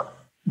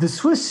the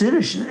Swiss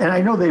citizens, and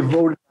I know they've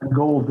voted on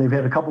gold, they've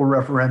had a couple of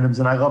referendums,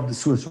 and I love the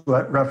Swiss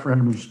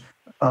referendums.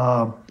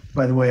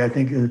 By the way, I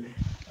think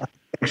I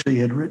actually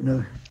had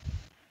written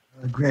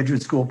a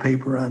graduate school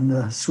paper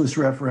on Swiss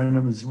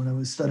referendums when I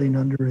was studying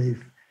under a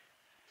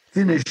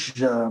Finnish,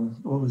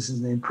 what was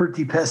his name,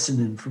 Pertti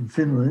Pessinen from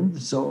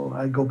Finland. So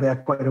I go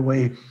back quite a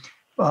way.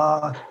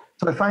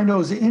 So I find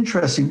those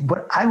interesting,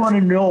 but I want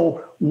to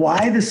know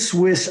why the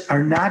Swiss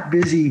are not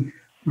busy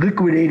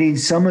liquidating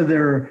some of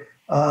their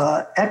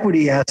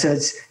equity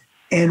assets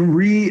and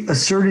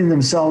reasserting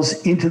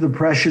themselves into the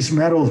precious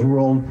metals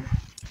world.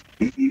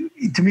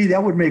 To me,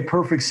 that would make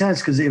perfect sense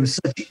because they have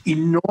such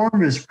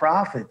enormous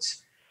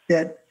profits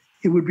that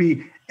it would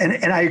be,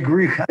 and I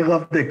agree, I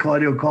love that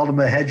Claudio called them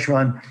a hedge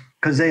fund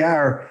because they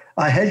are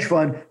a hedge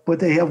fund, but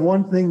they have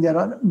one thing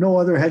that no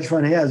other hedge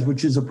fund has,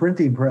 which is a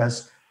printing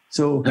press.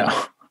 So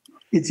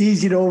it's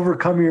easy to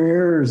overcome your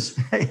errors.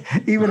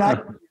 Even I'm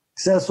a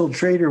successful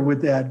trader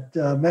with that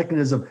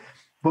mechanism.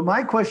 But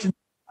my question,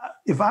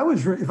 if I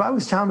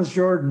was Thomas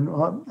Jordan,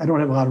 I don't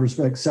have a lot of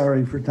respect,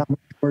 sorry for Thomas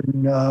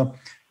Jordan,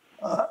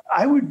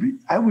 I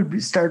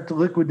would start to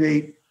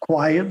liquidate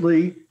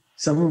quietly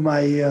some of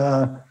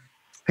my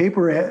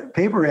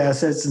paper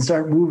assets and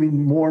start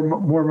moving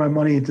more of my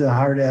money into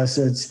hard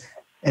assets.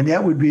 And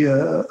that would be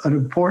an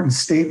important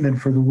statement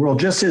for the world,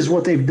 just as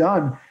what they've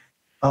done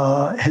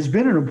has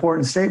been an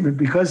important statement,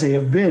 because they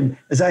have been,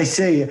 as I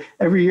say,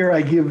 every year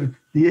I give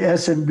the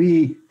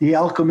S&B the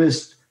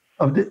alchemist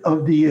of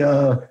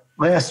the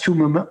last two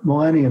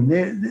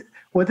millennium.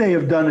 What they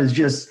have done is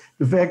just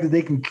the fact that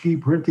they can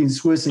keep printing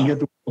Swiss and get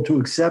the world to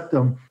accept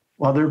them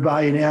while they're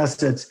buying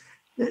assets.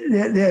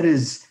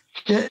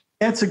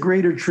 That's a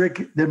greater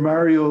trick than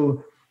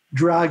Mario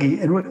Draghi.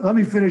 And let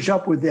me finish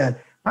up with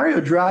that. Mario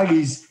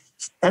Draghi's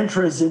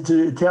entrance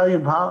into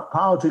Italian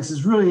politics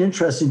is really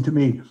interesting to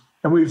me.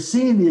 And we've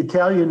seen the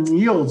Italian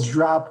yields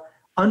drop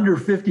under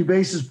 50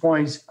 basis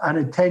points on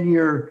a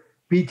 10-year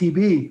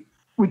BTB,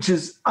 which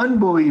is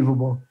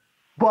unbelievable.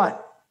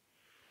 But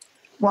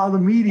while the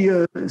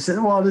media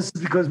said, well, this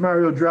is because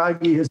Mario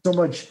Draghi has so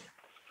much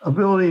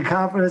ability and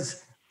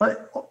confidence,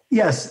 but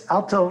yes,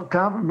 I'll tell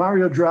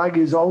Mario Draghi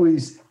has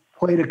always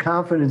played a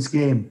confidence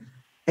game.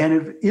 And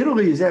if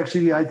Italy is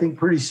actually, I think,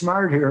 pretty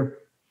smart here,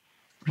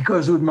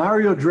 because with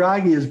Mario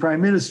Draghi as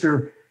prime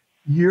minister,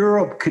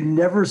 Europe can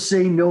never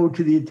say no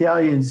to the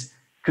Italians,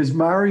 because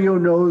Mario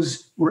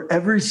knows where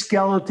every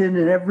skeleton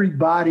and every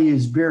body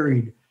is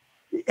buried.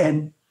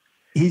 And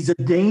he's a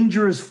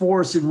dangerous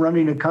force in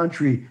running a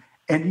country.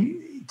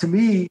 And to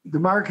me, the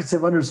markets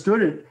have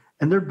understood it,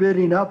 and they're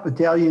bidding up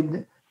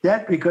Italian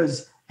debt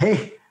because,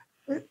 hey,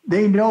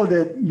 they know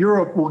that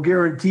Europe will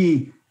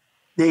guarantee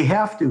they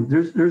have to.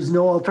 There's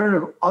no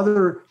alternative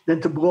other than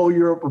to blow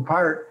Europe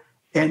apart.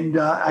 And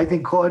I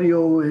think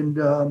Claudio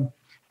and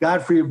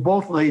Godfrey have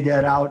both laid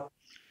that out.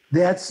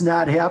 That's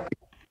not happening.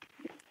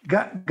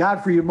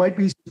 Godfrey, you might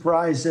be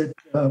surprised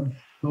to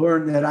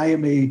learn that I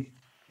am a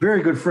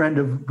very good friend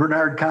of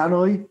Bernard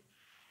Connolly.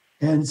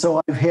 And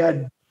so I've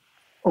had,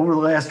 over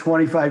the last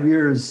 25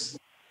 years,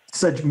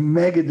 such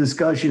mega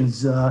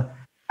discussions. I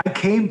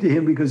came to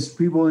him because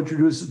people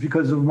introduced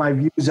because of my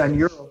views on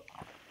Europe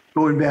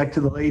going back to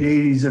the late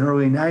 80s and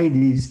early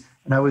 90s.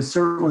 And I was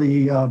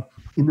certainly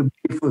in the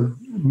brief with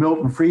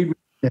Milton Friedman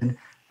and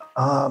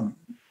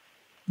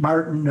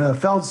Martin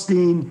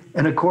Feldstein,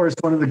 and of course,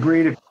 one of the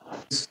great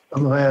economists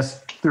of the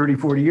last 30,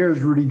 40 years,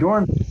 Rudy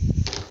Dorn,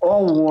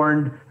 all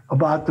warned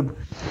about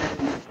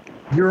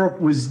Europe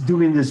was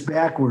doing this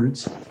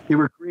backwards. They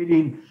were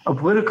creating a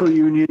political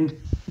union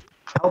with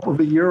the help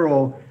of a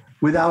euro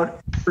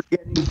without ever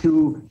getting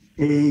to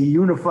a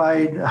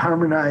unified,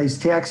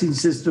 harmonized taxing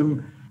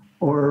system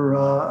or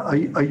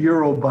a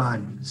euro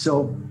bond.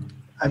 So,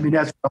 I mean,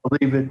 that's where I'll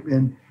leave it.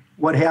 And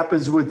what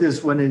happens with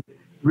this when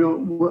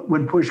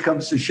push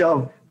comes to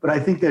shove, but I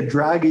think that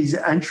Draghi's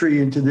entry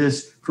into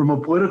this from a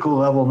political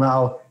level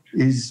now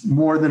is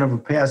more than of a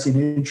passing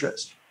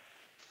interest.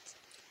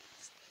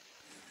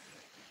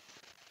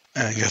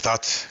 Your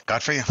thoughts,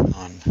 Godfrey,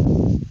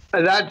 on?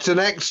 That's an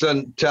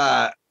excellent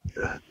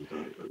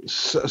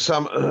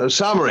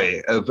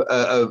summary of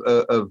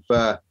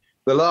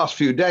the last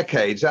few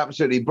decades.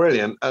 Absolutely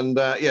brilliant. And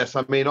yes,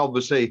 I mean,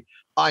 obviously,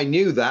 I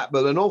knew that,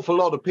 but an awful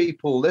lot of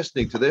people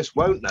listening to this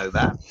won't know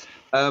that.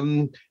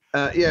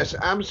 Yes,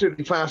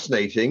 absolutely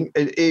fascinating.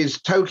 It is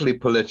totally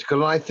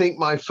political. And I think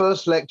my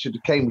first lecture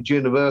to Cambridge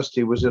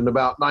University was in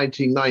about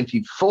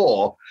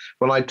 1994,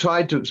 when I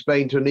tried to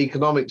explain to an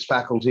economics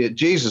faculty at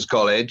Jesus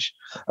College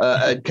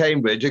at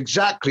Cambridge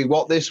exactly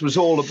what this was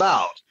all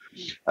about.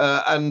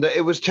 And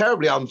it was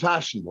terribly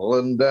unfashionable.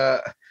 And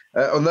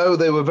although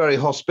they were very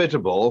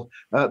hospitable,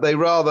 they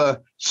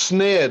rather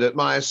sneered at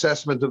my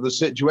assessment of the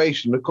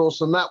situation. Of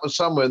course, and that was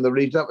somewhere in the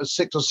region, that was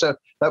 6 or 7,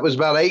 that was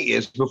about 8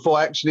 years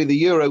before actually the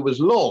euro was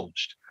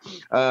launched.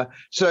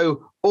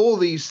 So all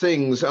these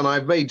things, and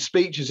I've made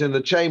speeches in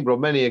the chamber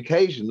on many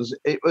occasions,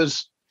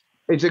 it's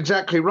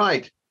exactly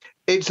right.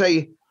 It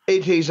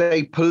is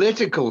a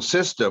political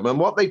system, and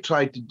what they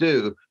tried to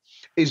do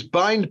is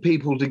bind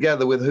people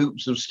together with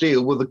hoops of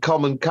steel with a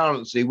common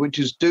currency, which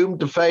is doomed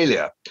to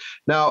failure.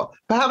 Now,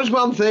 perhaps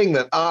one thing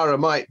that Ira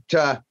might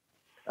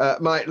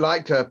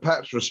like to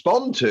perhaps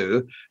respond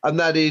to, and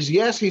that is,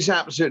 yes, he's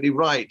absolutely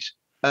right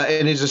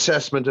in his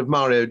assessment of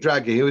Mario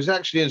Draghi, who is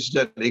actually,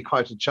 incidentally,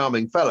 quite a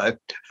charming fellow,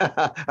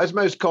 as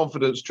most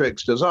confidence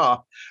tricksters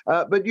are.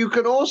 But you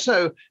can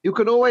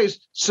always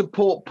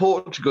support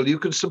Portugal, you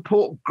can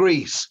support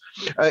Greece,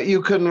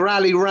 you can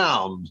rally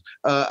round,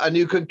 and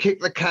you can kick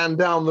the can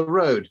down the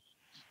road.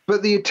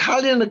 But the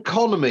Italian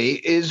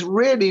economy is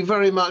really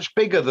very much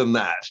bigger than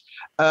that.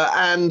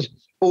 And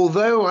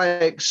although I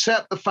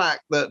accept the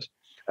fact that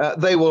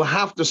they will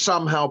have to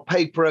somehow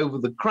paper over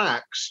the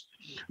cracks,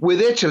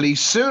 with Italy,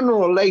 sooner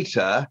or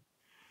later,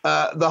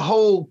 the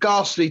whole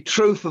ghastly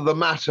truth of the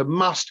matter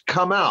must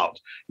come out.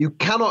 You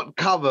cannot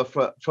cover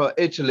for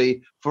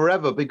Italy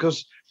forever,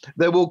 because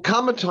there will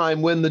come a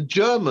time when the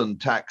German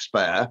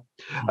taxpayer,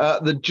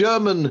 the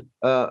German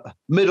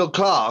middle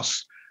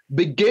class,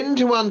 begin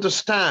to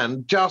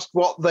understand just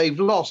what they've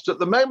lost. At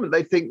the moment,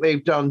 they think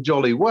they've done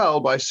jolly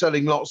well by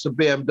selling lots of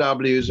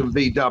BMWs and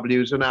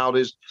VWs and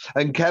Audis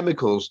and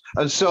chemicals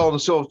and so on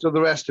and so forth to the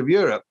rest of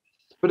Europe.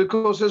 But of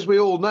course, as we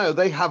all know,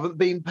 they haven't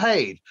been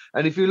paid.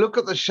 And if you look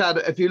at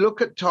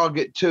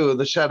Target 2 and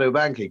the shadow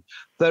banking,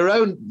 they're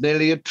owned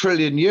nearly €1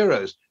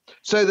 trillion.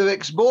 So they've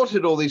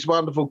exported all these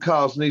wonderful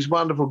cars and these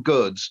wonderful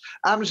goods,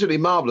 absolutely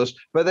marvelous,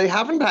 but they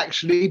haven't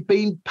actually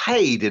been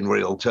paid in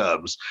real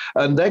terms.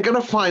 And they're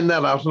going to find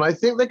that out. And I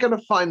think they're going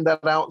to find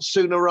that out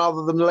sooner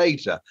rather than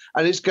later.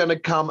 And it's going to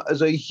come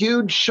as a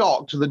huge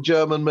shock to the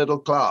German middle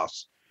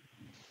class.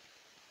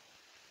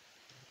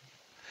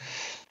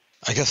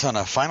 I guess on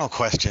a final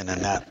question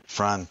in that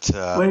front,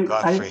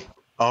 Godfrey.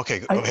 Go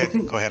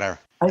ahead, Ira.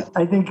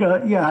 I think,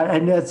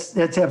 and that's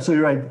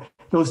absolutely right.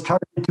 Those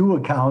Target 2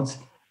 accounts,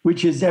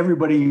 which is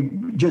everybody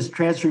just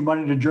transferring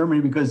money to Germany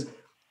because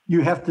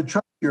you have to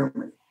trust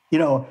Germany.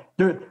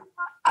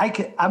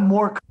 I'm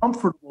more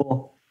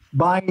comfortable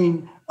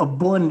buying a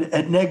Bund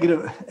at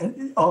negative.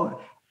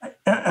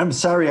 I'm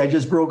sorry, I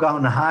just broke out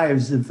in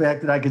hives. The fact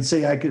that I could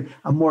say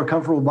I'm more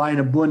comfortable buying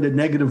a Bund at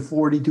negative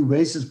 42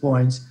 basis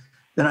points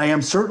than I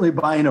am certainly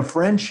buying a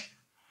French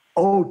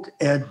oat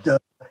at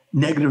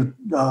negative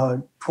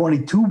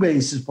 22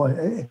 basis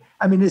points.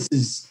 I mean, this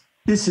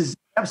is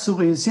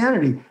absolutely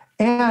insanity.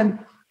 And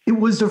it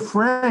was the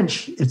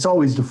French. It's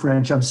always the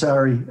French. I'm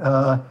sorry.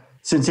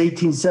 Since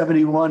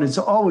 1871, it's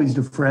always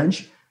the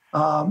French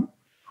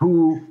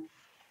who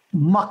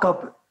muck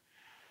up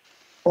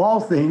all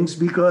things,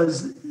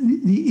 because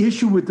the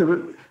issue with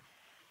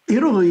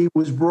Italy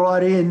was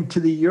brought into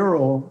the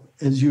euro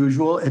as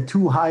usual at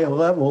too high a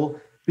level,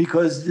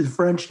 because the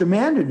French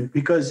demanded it.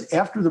 Because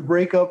after the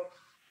breakup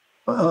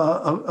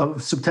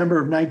of September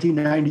of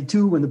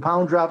 1992, when the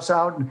pound drops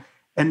out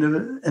and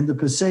the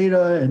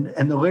peseta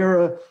and the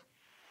lira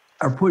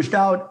are pushed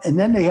out, and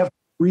then they have to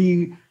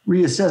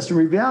reassessed and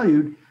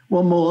revalued.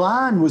 Well,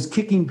 Milan was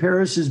kicking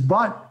Paris's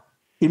butt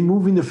in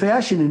moving the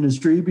fashion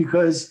industry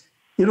because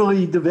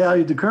Italy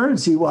devalued the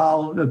currency,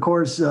 while, of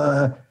course,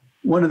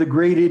 one of the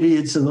great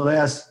idiots of the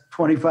last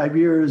 25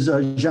 years,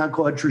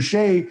 Jean-Claude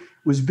Trichet,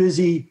 was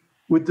busy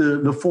with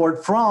the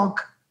Fort Franc,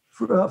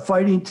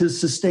 fighting to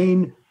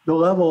sustain the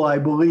level, I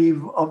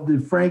believe, of the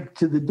franc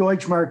to the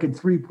Deutschmark at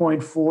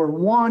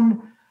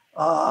 3.41.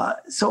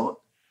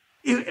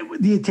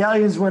 The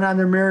Italians went on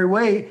their merry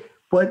way,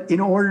 but in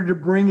order to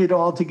bring it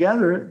all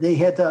together, they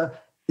had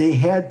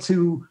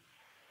to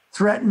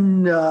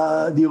threaten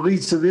the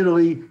elites of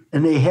Italy,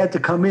 and they had to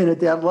come in at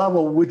that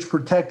level, which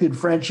protected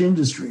French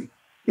industry.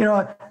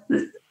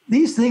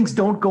 These things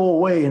don't go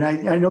away, and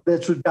I know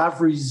that's what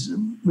Godfrey's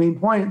main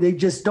point. They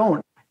just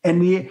don't.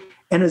 And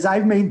as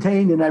I've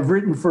maintained, and I've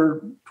written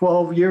for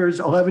 11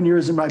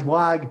 years in my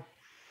blog,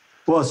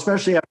 well,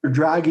 especially after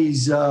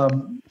Draghi's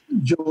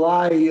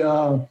July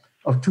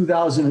of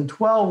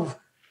 2012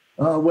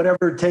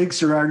 whatever it takes.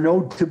 There are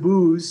no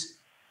taboos.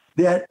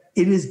 That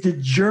it is the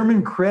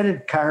German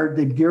credit card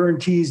that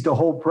guarantees the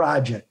whole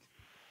project.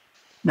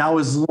 Now,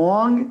 as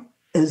long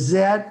as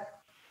that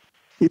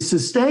is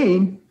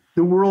sustained,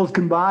 the world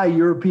can buy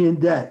European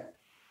debt.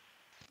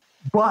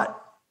 But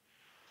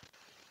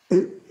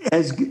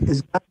as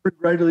Godfrey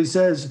rightly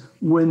says,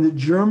 when the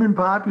German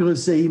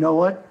populace say, you know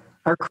what,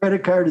 our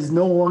credit card is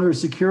no longer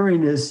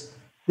securing this,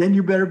 then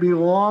you better be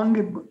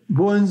long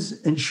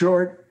bonds and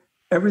short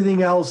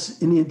everything else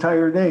in the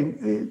entire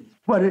thing.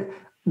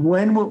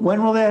 When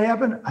will that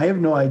happen? I have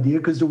no idea,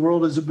 because the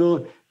world has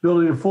ability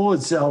to fool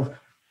itself.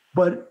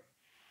 But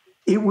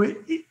if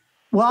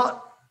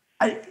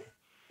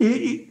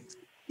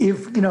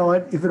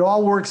it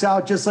all works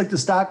out just like the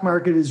stock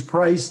market is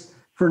priced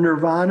for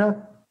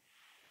nirvana,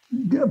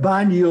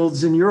 bond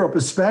yields in Europe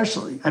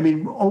especially, I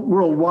mean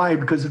worldwide,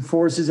 because it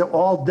forces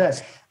all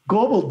debt.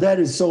 Global debt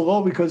is so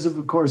low because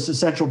of course, the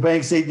central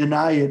banks, they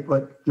deny it,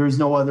 but there's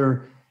no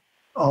other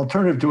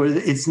alternative to it.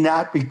 It's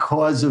not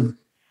because of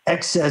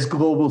excess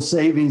global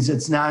savings.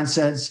 It's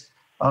nonsense,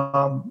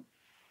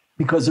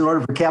 because in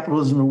order for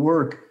capitalism to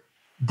work,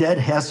 debt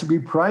has to be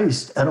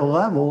priced at a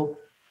level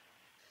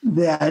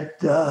that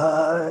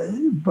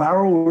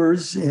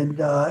borrowers and,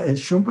 as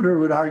Schumpeter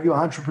would argue,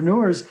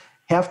 entrepreneurs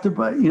have to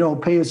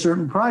pay a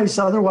certain price.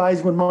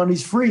 Otherwise, when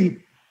money's free,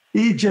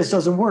 it just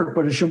doesn't work.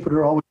 But as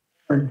Schumpeter always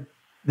learned,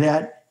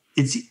 that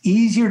it's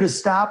easier to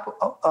stop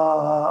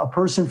a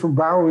person from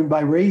borrowing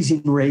by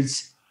raising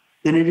rates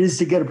than it is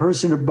to get a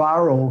person to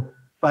borrow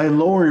by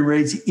lowering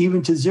rates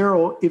even to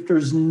zero if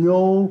there's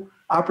no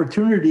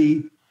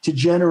opportunity to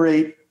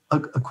generate a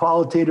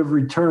qualitative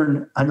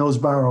return on those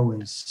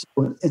borrowings.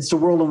 It's the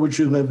world in which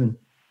we live in.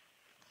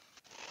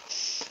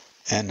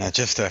 And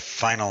just a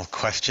final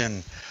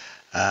question,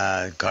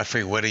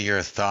 Godfrey, what are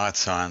your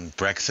thoughts on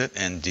Brexit?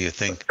 And do you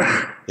think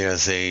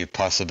there's a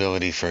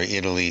possibility for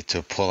Italy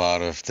to pull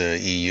out of the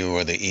EU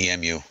or the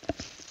EMU?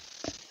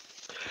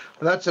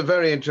 That's a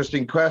very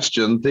interesting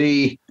question.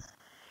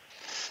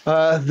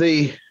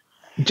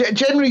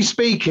 Generally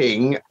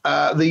speaking,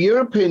 the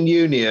European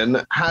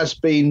Union has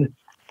been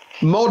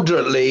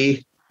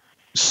moderately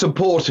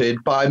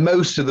supported by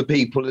most of the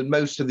people in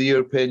most of the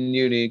European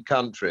Union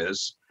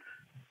countries,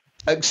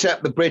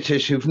 except the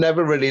British, who've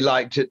never really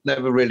liked it,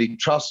 never really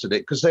trusted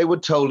it, because they were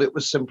told it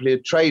was simply a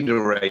trade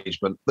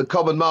arrangement. The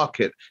common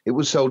market, it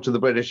was sold to the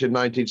British in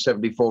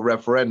 1974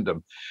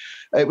 referendum.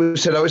 It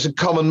was said, oh, it's a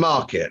common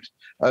market.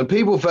 And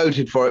people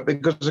voted for it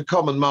because a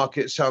common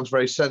market sounds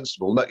very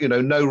sensible.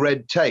 No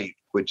red tape,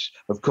 which,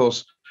 of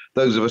course,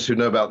 those of us who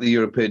know about the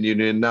European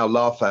Union now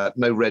laugh at.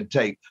 No red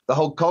tape. The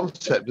whole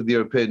concept of the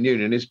European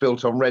Union is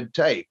built on red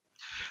tape.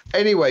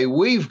 Anyway,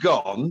 we've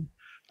gone,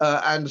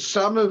 and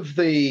some of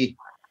the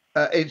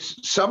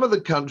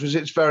countries,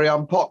 it's very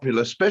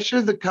unpopular,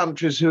 especially the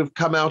countries who have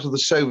come out of the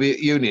Soviet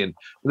Union.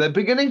 They're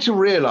beginning to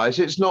realize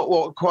it's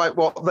not quite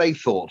what they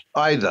thought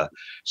either.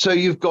 So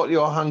you've got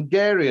your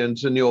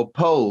Hungarians and your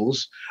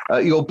Poles,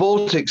 your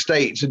Baltic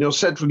states and your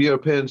Central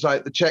Europeans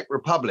like the Czech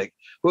Republic,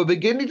 who are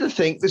beginning to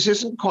think this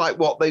isn't quite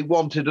what they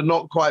wanted and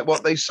not quite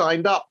what they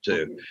signed up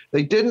to.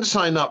 They didn't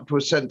sign up to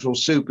a central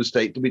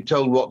superstate to be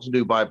told what to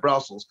do by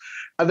Brussels.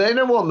 And they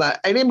don't want that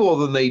any more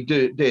than they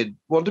did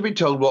want to be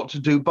told what to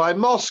do by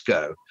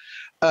Moscow.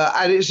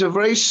 And it's a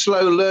very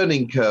slow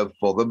learning curve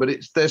for them, but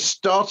they're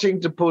starting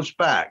to push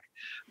back.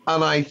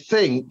 And I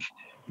think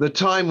the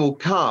time will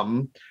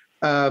come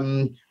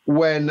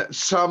when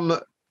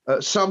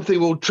something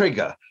will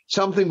trigger.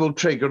 Something will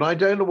trigger, and I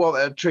don't know what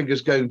that trigger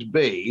is going to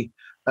be.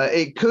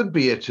 It could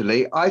be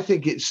Italy. I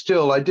think it's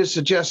still, I did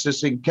suggest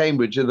this in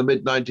Cambridge in the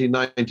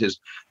mid-1990s,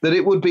 that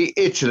it would be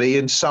Italy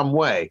in some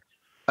way.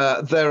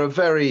 They're a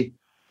very,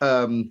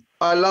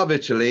 I love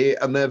Italy,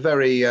 and they're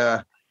very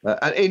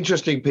an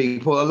interesting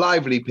people, a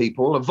lively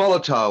people, a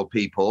volatile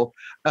people.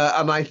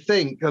 And I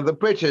think the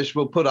British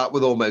will put up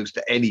with almost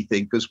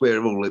anything because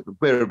we're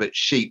a bit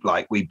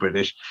sheep-like, we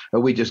British,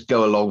 and we just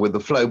go along with the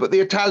flow. But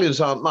the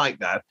Italians aren't like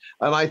that,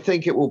 and I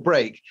think it will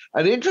break.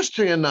 And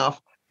interesting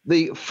enough,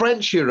 the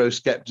French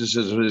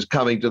Euroscepticism is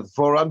coming to the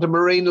fore under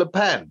Marine Le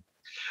Pen.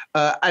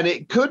 And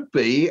it could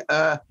be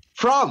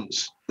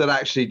France that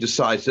actually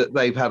decides that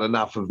they've had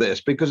enough of this,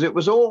 because it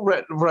was all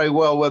very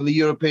well when the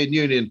European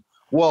Union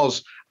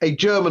was a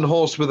German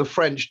horse with a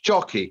French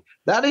jockey.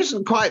 That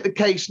isn't quite the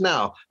case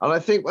now. And I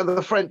think when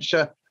the French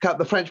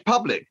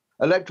public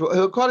electorate,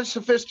 who are quite a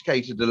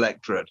sophisticated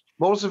electorate,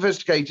 more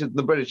sophisticated than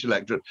the British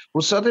electorate,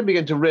 will suddenly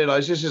begin to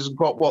realize this isn't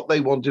quite what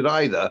they wanted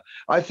either.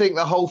 I think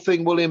the whole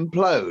thing will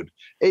implode.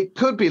 It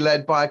could be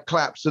led by a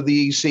collapse of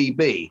the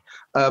ECB,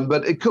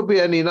 but it could be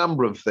any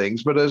number of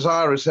things. But as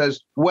Ira says,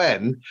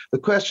 when? The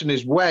question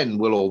is, when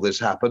will all this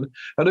happen?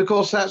 And of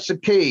course, that's the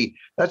key.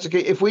 That's the key.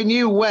 If we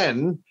knew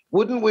when,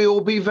 wouldn't we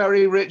all be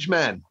very rich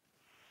men?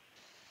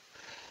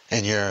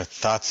 And your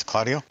thoughts,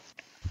 Claudio?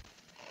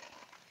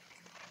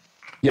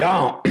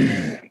 Yeah,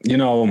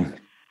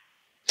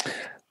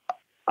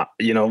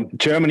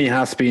 Germany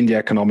has been the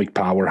economic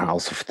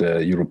powerhouse of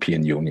the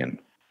European Union.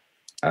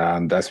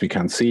 And as we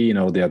can see, they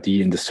are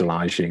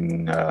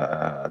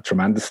deindustrializing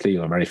tremendously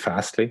or very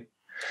fastly.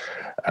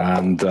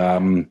 And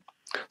I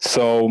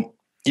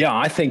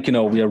think,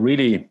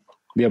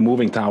 we are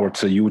moving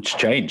towards a huge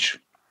change.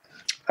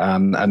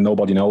 And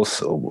nobody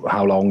knows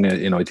how long,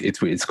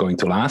 it's going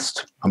to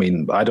last. I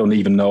mean, I don't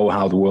even know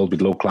how the world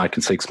would look like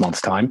in 6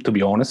 months' time, to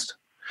be honest.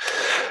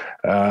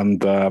 And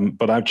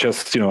but I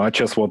just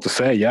want to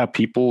say,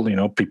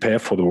 people, prepare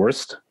for the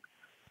worst.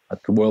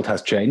 The world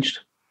has changed,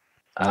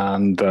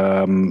 and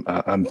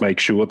make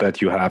sure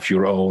that you have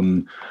your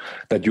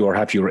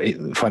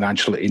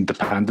financial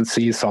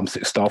independency, some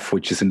stuff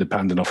which is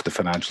independent of the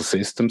financial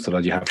system, so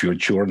that you have your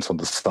insurance on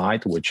the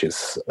side, which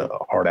is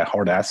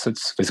hard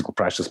assets, physical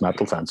precious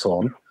metals, and so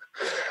on.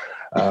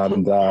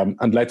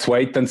 And let's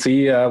wait and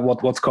see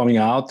what's coming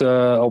out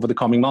over the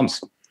coming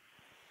months.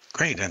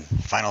 Great. And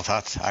final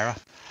thoughts, Ira?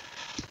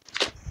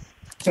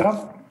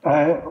 Yeah,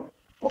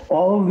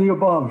 all of the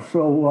above.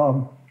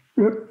 So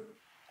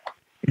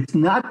it's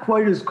not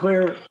quite as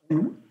clear.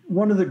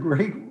 One of the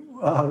great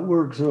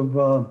works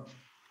of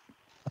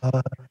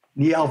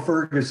Niall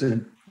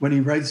Ferguson, when he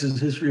writes his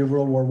history of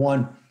World War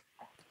I,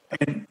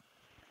 and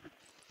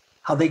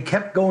how they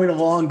kept going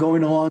along,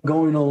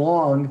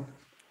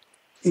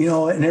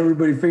 and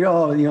everybody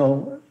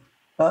figured,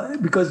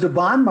 because the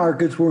bond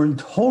markets were in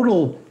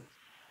total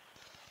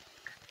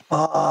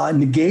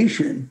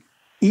negation,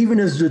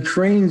 even as the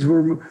trains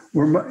were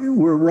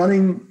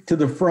running to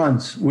the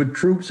fronts with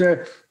troops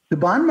there. The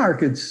bond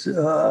markets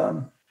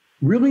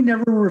really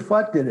never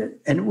reflected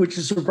it, and which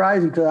is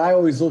surprising because I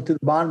always looked at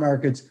the bond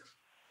markets.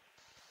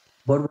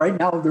 But right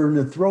now they're in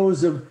the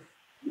throes of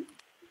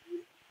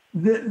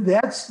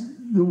that's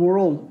the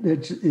world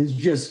that is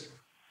just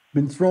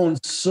been thrown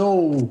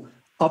so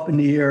up in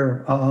the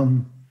air.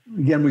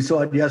 Again, we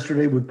saw it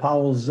yesterday with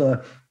Powell's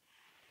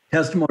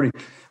testimony.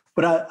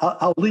 But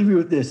I'll leave you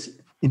with this.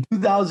 In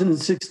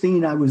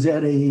 2016, I was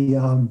at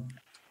a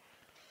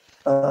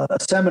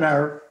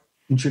seminar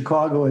in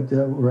Chicago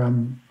where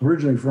I'm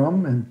originally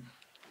from and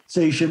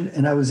stationed,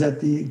 and I was at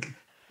the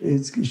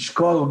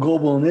Chicago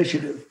Global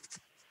Initiative.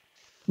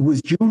 It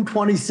was June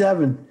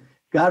 27th.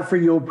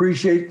 Godfrey, you'll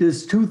appreciate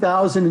this,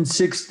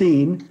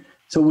 2016.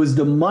 So it was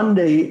the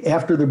Monday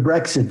after the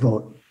Brexit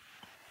vote.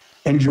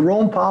 And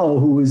Jerome Powell,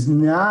 who was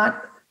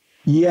not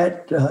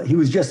yet, he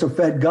was just a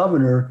Fed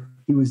governor,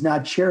 he was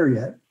not chair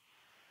yet,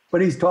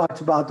 but he's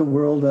talked about the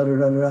world,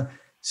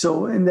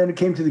 So, and then it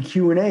came to the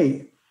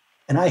Q&A.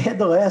 And I had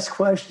the last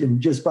question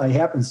just by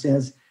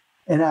happenstance.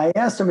 And I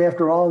asked him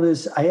after all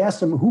this,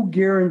 who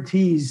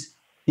guarantees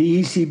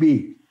the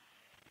ECB?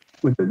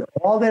 With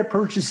all that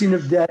purchasing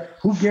of debt,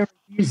 who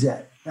guarantees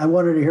that? I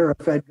wanted to hear a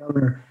Fed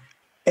governor.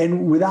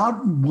 And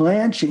without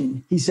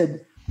blanching, he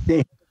said, they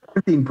have a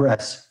printing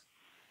press.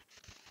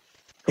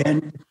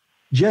 And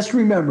just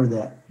remember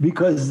that,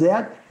 because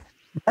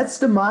that's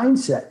the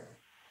mindset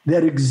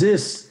that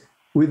exists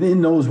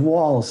within those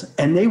walls,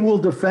 and they will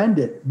defend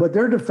it. But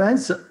their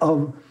defense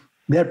of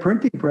that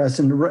printing press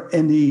and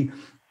the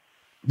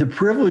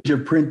privilege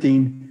of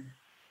printing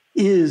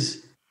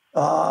is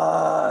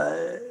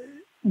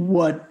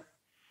what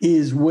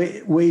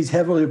weighs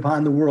heavily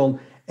upon the world,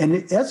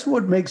 and that's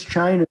what makes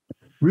China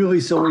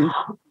really so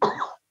interesting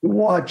to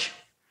watch.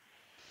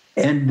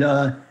 And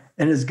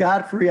as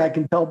Godfrey, I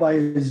can tell by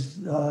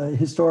his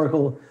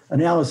historical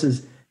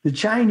analysis, the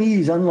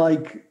Chinese,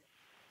 unlike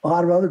a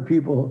lot of other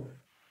people,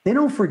 they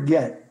don't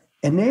forget.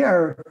 And they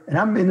are, and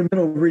I'm in the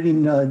middle of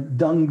reading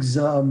Deng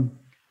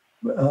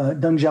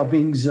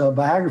Xiaoping's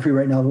biography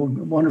right now, the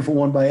wonderful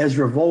one by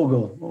Ezra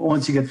Vogel,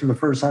 once you get through the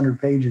first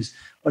 100 pages.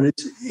 But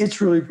it's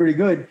really pretty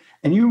good.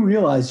 And you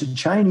realize the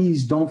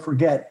Chinese don't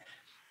forget.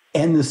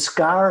 And the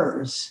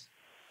scars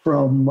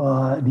from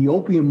the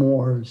Opium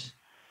Wars,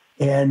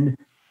 and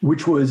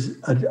which was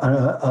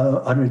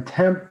an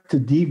attempt to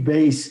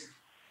debase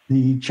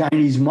the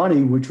Chinese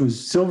money, which was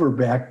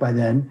silverback by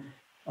then,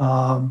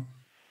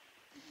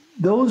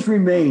 those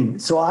remain.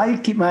 So I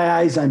keep my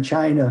eyes on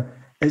China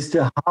as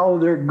to how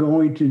they're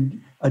going to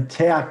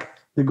attack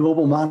the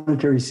global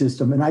monetary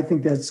system. And I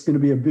think that's going to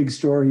be a big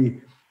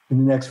story in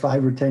the next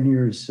 5 or 10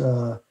 years.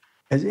 And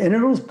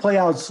it'll play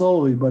out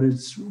slowly, but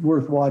it's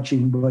worth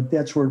watching. But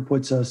that's where it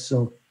puts us.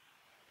 So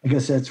I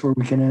guess that's where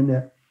we can end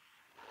it.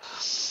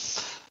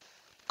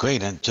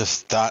 Great. And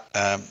just thought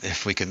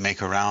if we could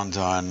make a round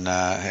on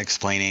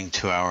explaining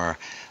to our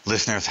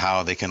listeners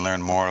how they can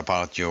learn more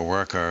about your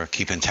work or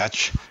keep in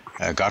touch.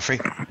 Godfrey?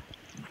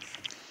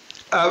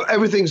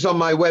 Everything's on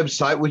my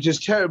website, which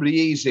is terribly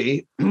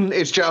easy.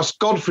 It's just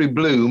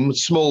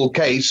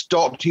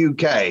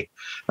godfreybloom.uk,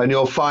 and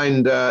you'll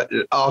find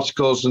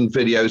articles and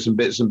videos and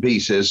bits and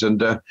pieces.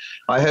 And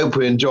I hope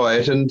we enjoy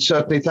it. And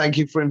certainly thank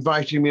you for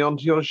inviting me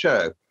onto your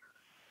show.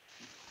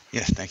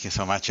 Yes, thank you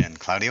so much. And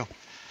Claudio?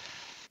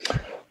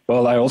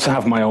 Well, I also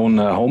have my own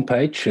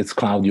homepage. It's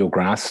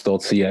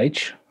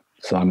claudiograss.ch.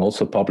 So I'm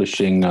also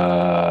publishing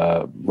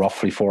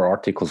roughly 4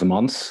 articles a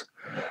month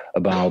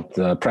about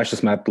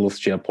precious metals,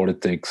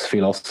 geopolitics,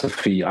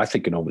 philosophy. I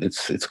think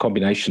it's a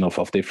combination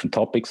of different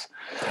topics,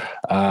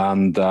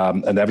 and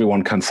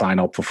everyone can sign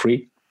up for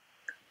free.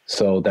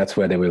 So that's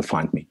where they will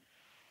find me.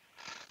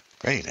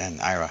 Great.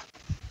 And Ira?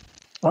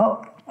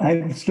 Well,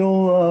 I'm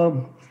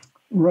still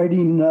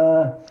writing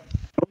Notes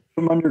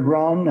from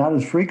Underground, not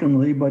as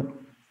frequently, but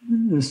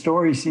the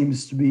story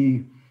seems to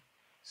be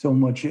so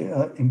much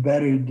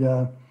embedded,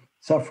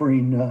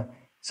 suffering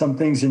some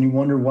things, and you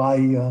wonder why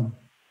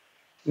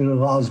it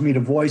allows me to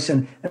voice.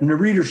 And the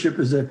readership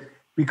is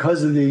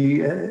because of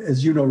the,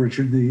 as you know,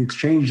 Richard, the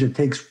exchange that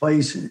takes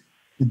place,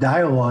 the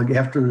dialogue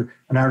after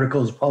an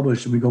article is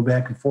published, and we go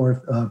back and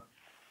forth.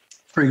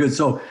 It's pretty good.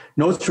 So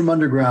Notes from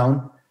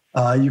Underground,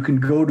 you can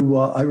go to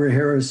Ira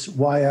Harris,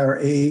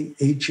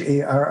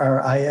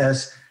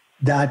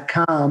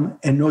 YRAHARRIS.com,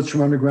 and Notes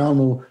from Underground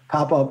will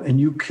pop up, and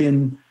you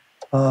can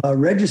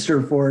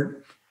register for it.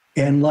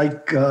 And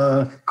like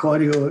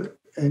Claudio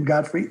and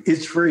Godfrey,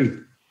 it's free.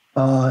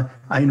 I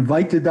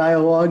invite the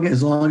dialogue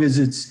as long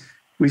as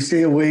we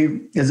stay away.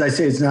 As I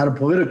say, it's not a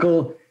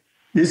political.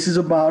 This is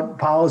about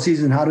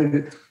policies and how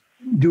to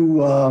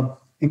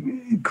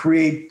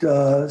create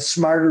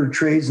smarter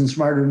trades and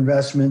smarter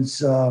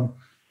investments.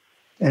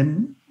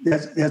 And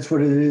that's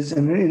what it is.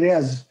 And it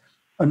has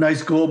a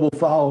nice global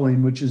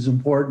following, which is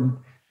important,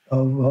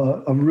 of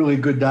a really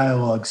good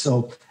dialogue.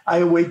 So I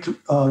await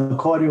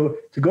Claudio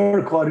to go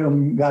to Claudio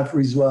and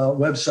Godfrey's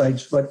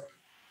websites, but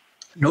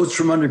Notes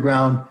from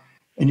Underground,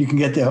 and you can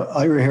get the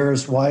Ira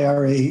Harris,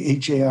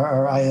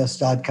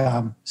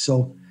 YRAHARRIS.com.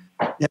 So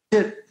that's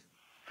it.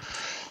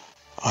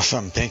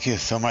 Awesome. Thank you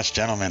so much,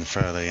 gentlemen,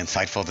 for the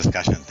insightful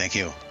discussion. Thank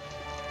you.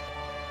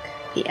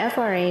 The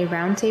FRA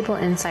Roundtable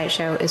Insight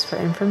Show is for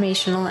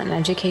informational and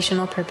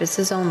educational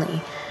purposes only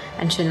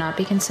and should not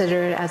be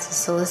considered as a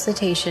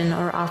solicitation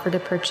or offer to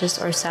purchase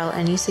or sell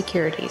any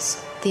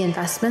securities. The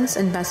investments,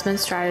 investment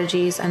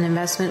strategies, and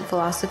investment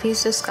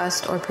philosophies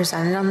discussed or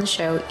presented on the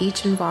show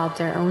each involve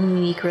their own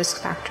unique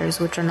risk factors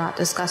which are not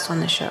discussed on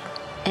the show.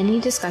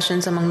 Any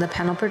discussions among the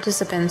panel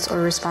participants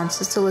or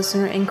responses to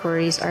listener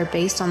inquiries are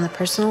based on the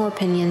personal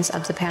opinions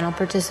of the panel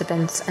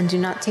participants and do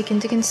not take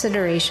into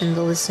consideration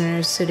the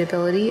listener's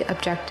suitability,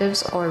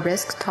 objectives, or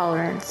risk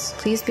tolerance.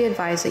 Please be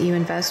advised that you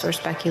invest or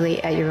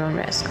speculate at your own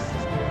risk.